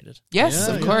Award nominated. Yes,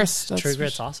 of course. True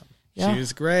Grit's awesome. Yeah.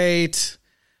 She's great.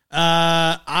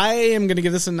 I am going to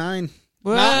give this a 9.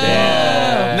 Whoa.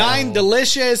 9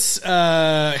 delicious,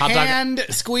 hand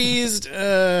squeezed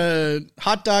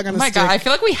hot dog on a stick. God, I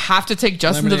feel like we have to take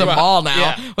Justin to the mall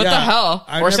now. What the hell?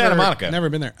 Santa Monica. Never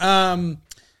been there. I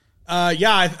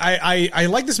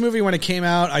liked this movie when it came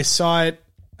out. I saw it.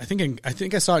 I think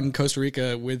I saw it in Costa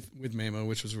Rica with Mamo,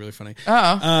 which was really funny.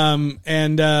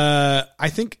 And I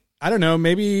think, I don't know,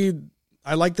 maybe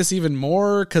I like this even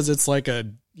more because it's like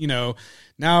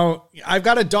now I've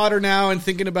got a daughter now, and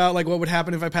thinking about like what would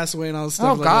happen if I pass away and all this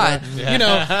stuff. Oh God. I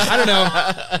don't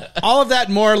know. All of that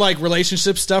more like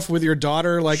relationship stuff with your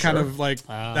daughter, like kind of like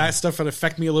that stuff would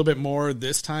affect me a little bit more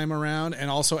this time around. And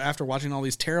also after watching all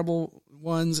these terrible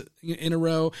ones in a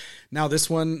row, now this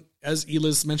one, as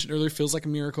Eliz mentioned earlier, feels like a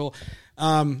miracle.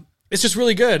 It's just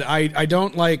really good. I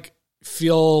don't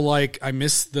feel like I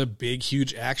miss the big,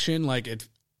 huge action. Like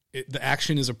the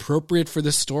action is appropriate for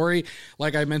this story.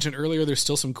 Like I mentioned earlier, there's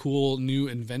still some cool, new,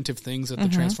 inventive things that the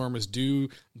Transformers do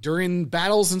during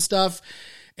battles and stuff.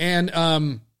 And,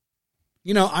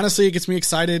 honestly, it gets me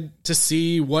excited to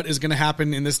see what is going to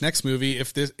happen in this next movie.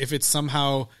 If it's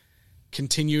somehow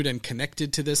continued and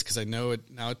connected to this, because I know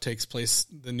it takes place,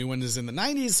 the new one is in the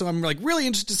 90s, so I'm like really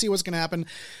interested to see what's going to happen.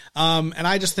 And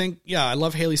I just think, I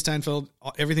love Haley Steinfeld,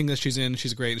 everything that she's in,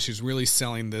 she's great, and she's really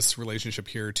selling this relationship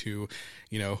here to,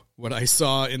 what I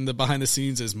saw in the behind the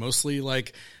scenes is mostly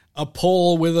like a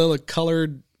pole with a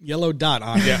colored yellow dot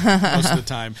on it most of the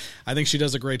time. I think she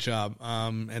does a great job.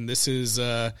 And this is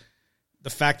the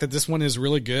fact that this one is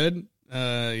really good,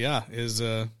 is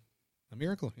a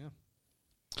miracle. Yeah.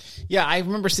 Yeah, I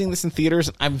remember seeing this in theaters.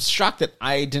 I'm shocked that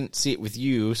I didn't see it with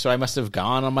you, so I must have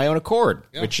gone on my own accord,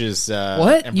 which is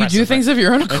what? Impressive. You do things of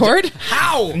your own accord?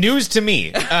 How? News to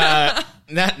me.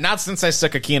 Not since I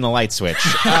stuck a key in a light switch.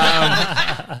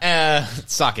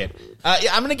 Suck it.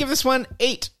 I'm going to give this one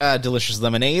 8 delicious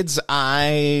lemonades.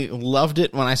 I loved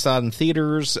it when I saw it in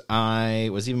theaters. I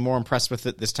was even more impressed with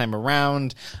it this time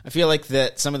around. I feel like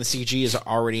that some of the CG is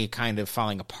already kind of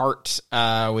falling apart,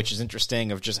 which is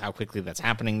interesting of just how quickly that's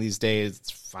happening these days.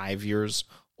 It's 5 years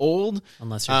old.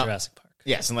 Unless you're Jurassic Park.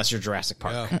 Yes, unless you're Jurassic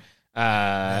Park. Yeah.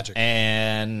 Magic.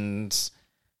 And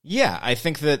yeah, I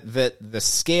think that the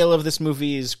scale of this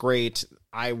movie is great.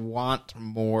 I want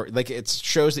more. Like, it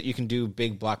shows that you can do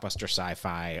big blockbuster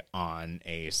sci-fi on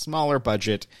a smaller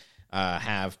budget.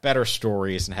 have better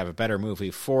stories, and have a better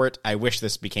movie for it. I wish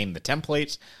this became the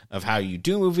template of how you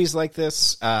do movies like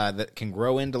this that can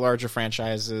grow into larger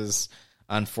franchises.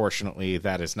 Unfortunately,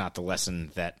 that is not the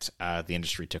lesson that the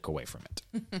industry took away from it.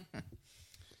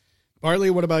 Bartley,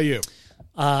 what about you?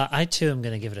 I too am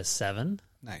going to give it a 7.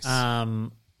 Nice.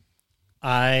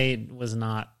 I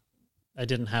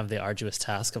didn't have the arduous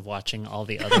task of watching all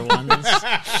the other ones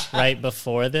right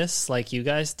before this, like you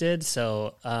guys did.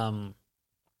 So,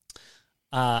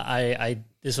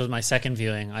 this was my second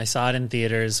viewing. I saw it in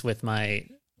theaters with my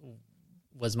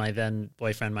then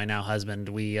boyfriend, my now husband.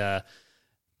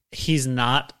 He's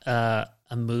not a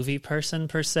movie person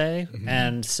per se,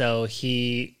 and so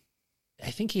I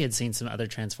think he had seen some other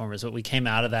Transformers, but we came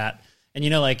out of that. And,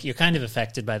 like, you're kind of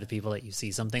affected by the people that you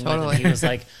see something with. And he's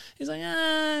like,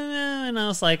 and I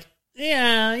was like,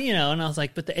 yeah, and I was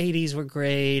like, but the 80s were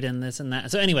great and this and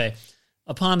that. So anyway,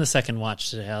 upon the second watch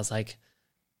today, I was like,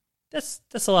 that's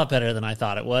a lot better than I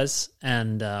thought it was.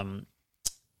 And, I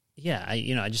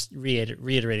just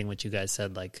reiterating what you guys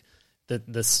said, like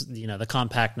the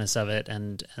compactness of it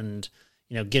and,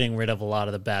 getting rid of a lot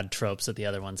of the bad tropes that the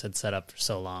other ones had set up for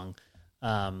so long.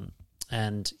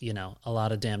 And, a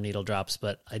lot of damn needle drops,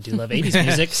 but I do love 80s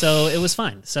music, so it was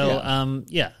fine. So,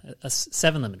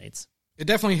 7 lemonades. I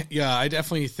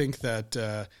definitely think that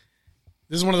this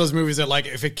is one of those movies that, like,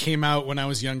 if it came out when I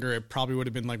was younger, it probably would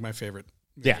have been, like, my favorite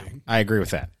movie. Yeah, I agree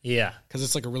with that. Yeah. Because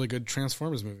it's, like, a really good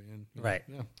Transformers movie. And, right.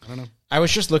 Yeah, I don't know. I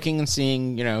was just looking and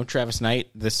seeing, Travis Knight,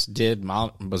 this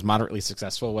was moderately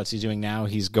successful. What's he doing now?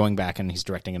 He's going back and he's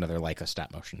directing another Leica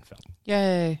stop-motion film.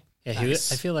 Yay. Yeah,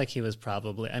 I feel like he was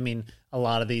probably, a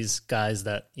lot of these guys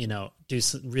that, do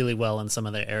really well in some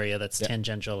other area that's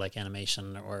tangential, like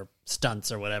animation or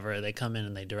stunts or whatever, they come in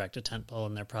and they direct a tentpole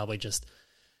and they're probably just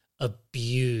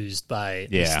abused by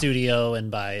the studio and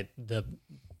by the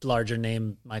larger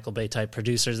name Michael Bay type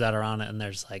producers that are on it. And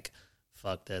there's like,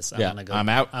 fuck this. I'm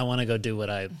out. I want to go do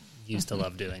what I used to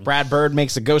love doing. Brad Bird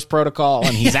makes a Ghost Protocol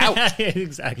and he's out.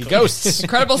 Exactly. He ghosts.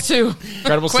 Incredibles 2.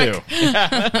 Incredibles 2.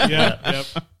 Yep.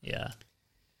 Yeah.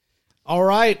 All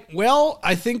right. Well,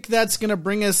 I think that's going to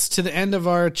bring us to the end of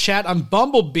our chat on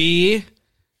Bumblebee.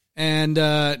 And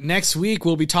next week,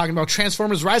 we'll be talking about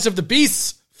Transformers Rise of the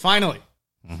Beasts. Finally.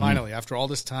 Finally, after all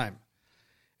this time.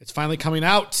 It's finally coming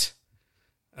out.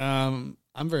 I'm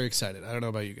very excited. I don't know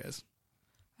about you guys.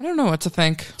 I don't know what to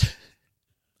think.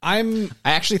 I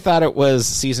actually thought it was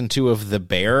season 2 of The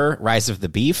Bear, Rise of the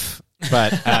Beef.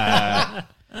 But,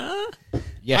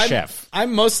 yes, Chef.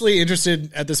 I'm mostly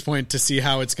interested at this point to see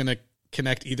how it's going to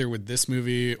connect either with this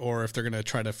movie or if they're going to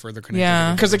try to further connect.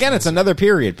 Yeah. Because, again, it's another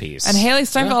period piece. And Haley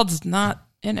Steinfeld's not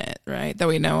in it, right? That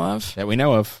we know of. That we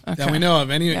know of. Okay. That we know of.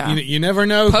 You never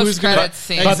know who's going to...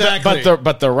 Exactly.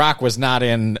 But The Rock was not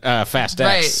in Fast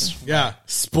X. Right. Yeah.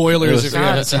 Spoilers if you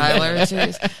haven't seen Tyler.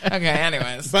 Okay,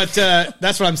 anyways. But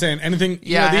that's what I'm saying. Anything...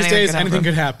 these days, anything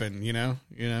could happen, you know?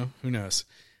 Who knows?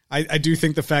 I do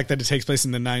think the fact that it takes place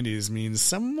in the 90s means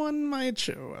someone might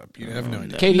show up. You have no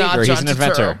idea. Katie Eager, he's an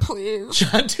inventor. Please.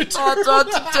 John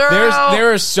Turturro.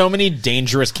 There are so many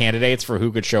dangerous candidates for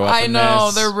who could show up in know,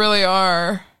 this. there really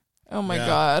are. Oh my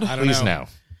God. Please no.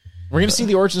 We're going to see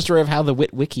the origin story of how the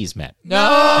Witwickies met. No!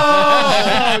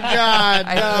 Oh, God.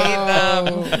 I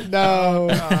hate them. No.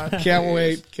 God. Can't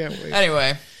wait.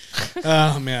 Anyway.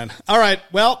 Oh, man. All right.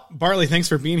 Well, Bartley, thanks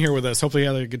for being here with us. Hopefully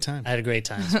you had a good time. I had a great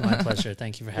time. It's my pleasure.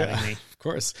 Thank you for having me. Of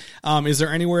course. Is there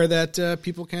anywhere that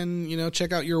people can,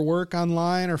 check out your work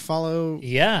online or follow what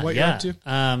you're up to?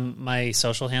 My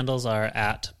social handles are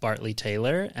at Bartley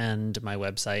Taylor, and my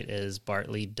website is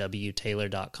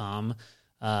bartleywtaylor.com.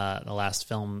 The last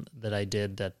film that I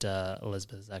did that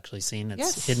Elizabeth has actually seen,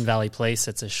 it's Hidden Valley Place.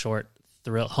 It's a short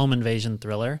home invasion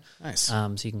thriller. Nice.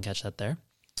 So you can catch that there.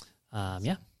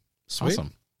 Sweet.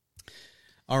 Awesome.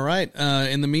 All right.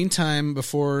 In the meantime,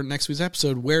 before next week's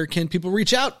episode, where can people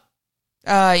reach out?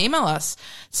 Email us,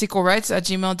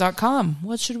 sequelrights@gmail.com.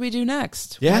 What should we do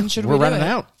next? Yeah, when should we're we do running it?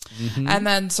 out. And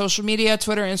then social media,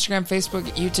 Twitter, Instagram, Facebook,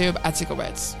 YouTube,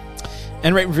 @sequelrights.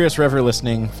 And rate and review us wherever you're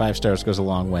listening. 5 stars goes a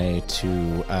long way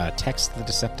to text the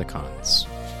Decepticons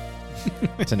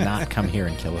to not come here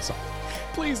and kill us all.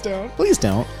 Please don't. Please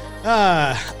don't.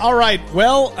 All right.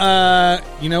 Well,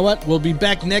 you know what? We'll be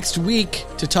back next week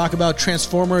to talk about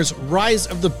Transformers Rise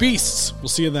of the Beasts. We'll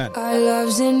see you then. Our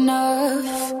love's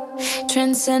enough,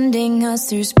 transcending us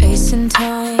through space and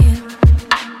time.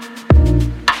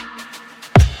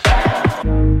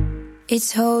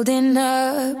 It's holding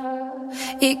up,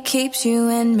 it keeps you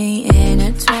and me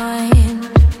intertwined.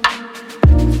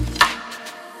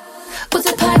 What's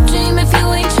a pipe dream if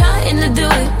you ain't trying to do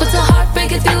it? What's a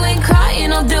heartbreak if you ain't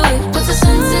crying? I'll do it. What's a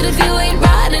sunset if you ain't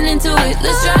riding into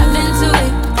let's drive into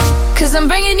it. 'Cause I'm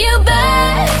bringing you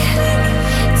back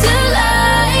to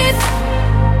life.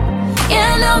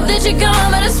 Yeah, I know that you're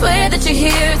gone, but I swear that you're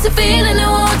here. It's a feeling that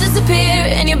won't disappear,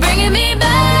 and you're bringing me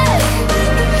back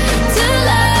to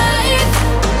life.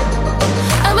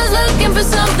 I was looking for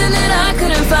something that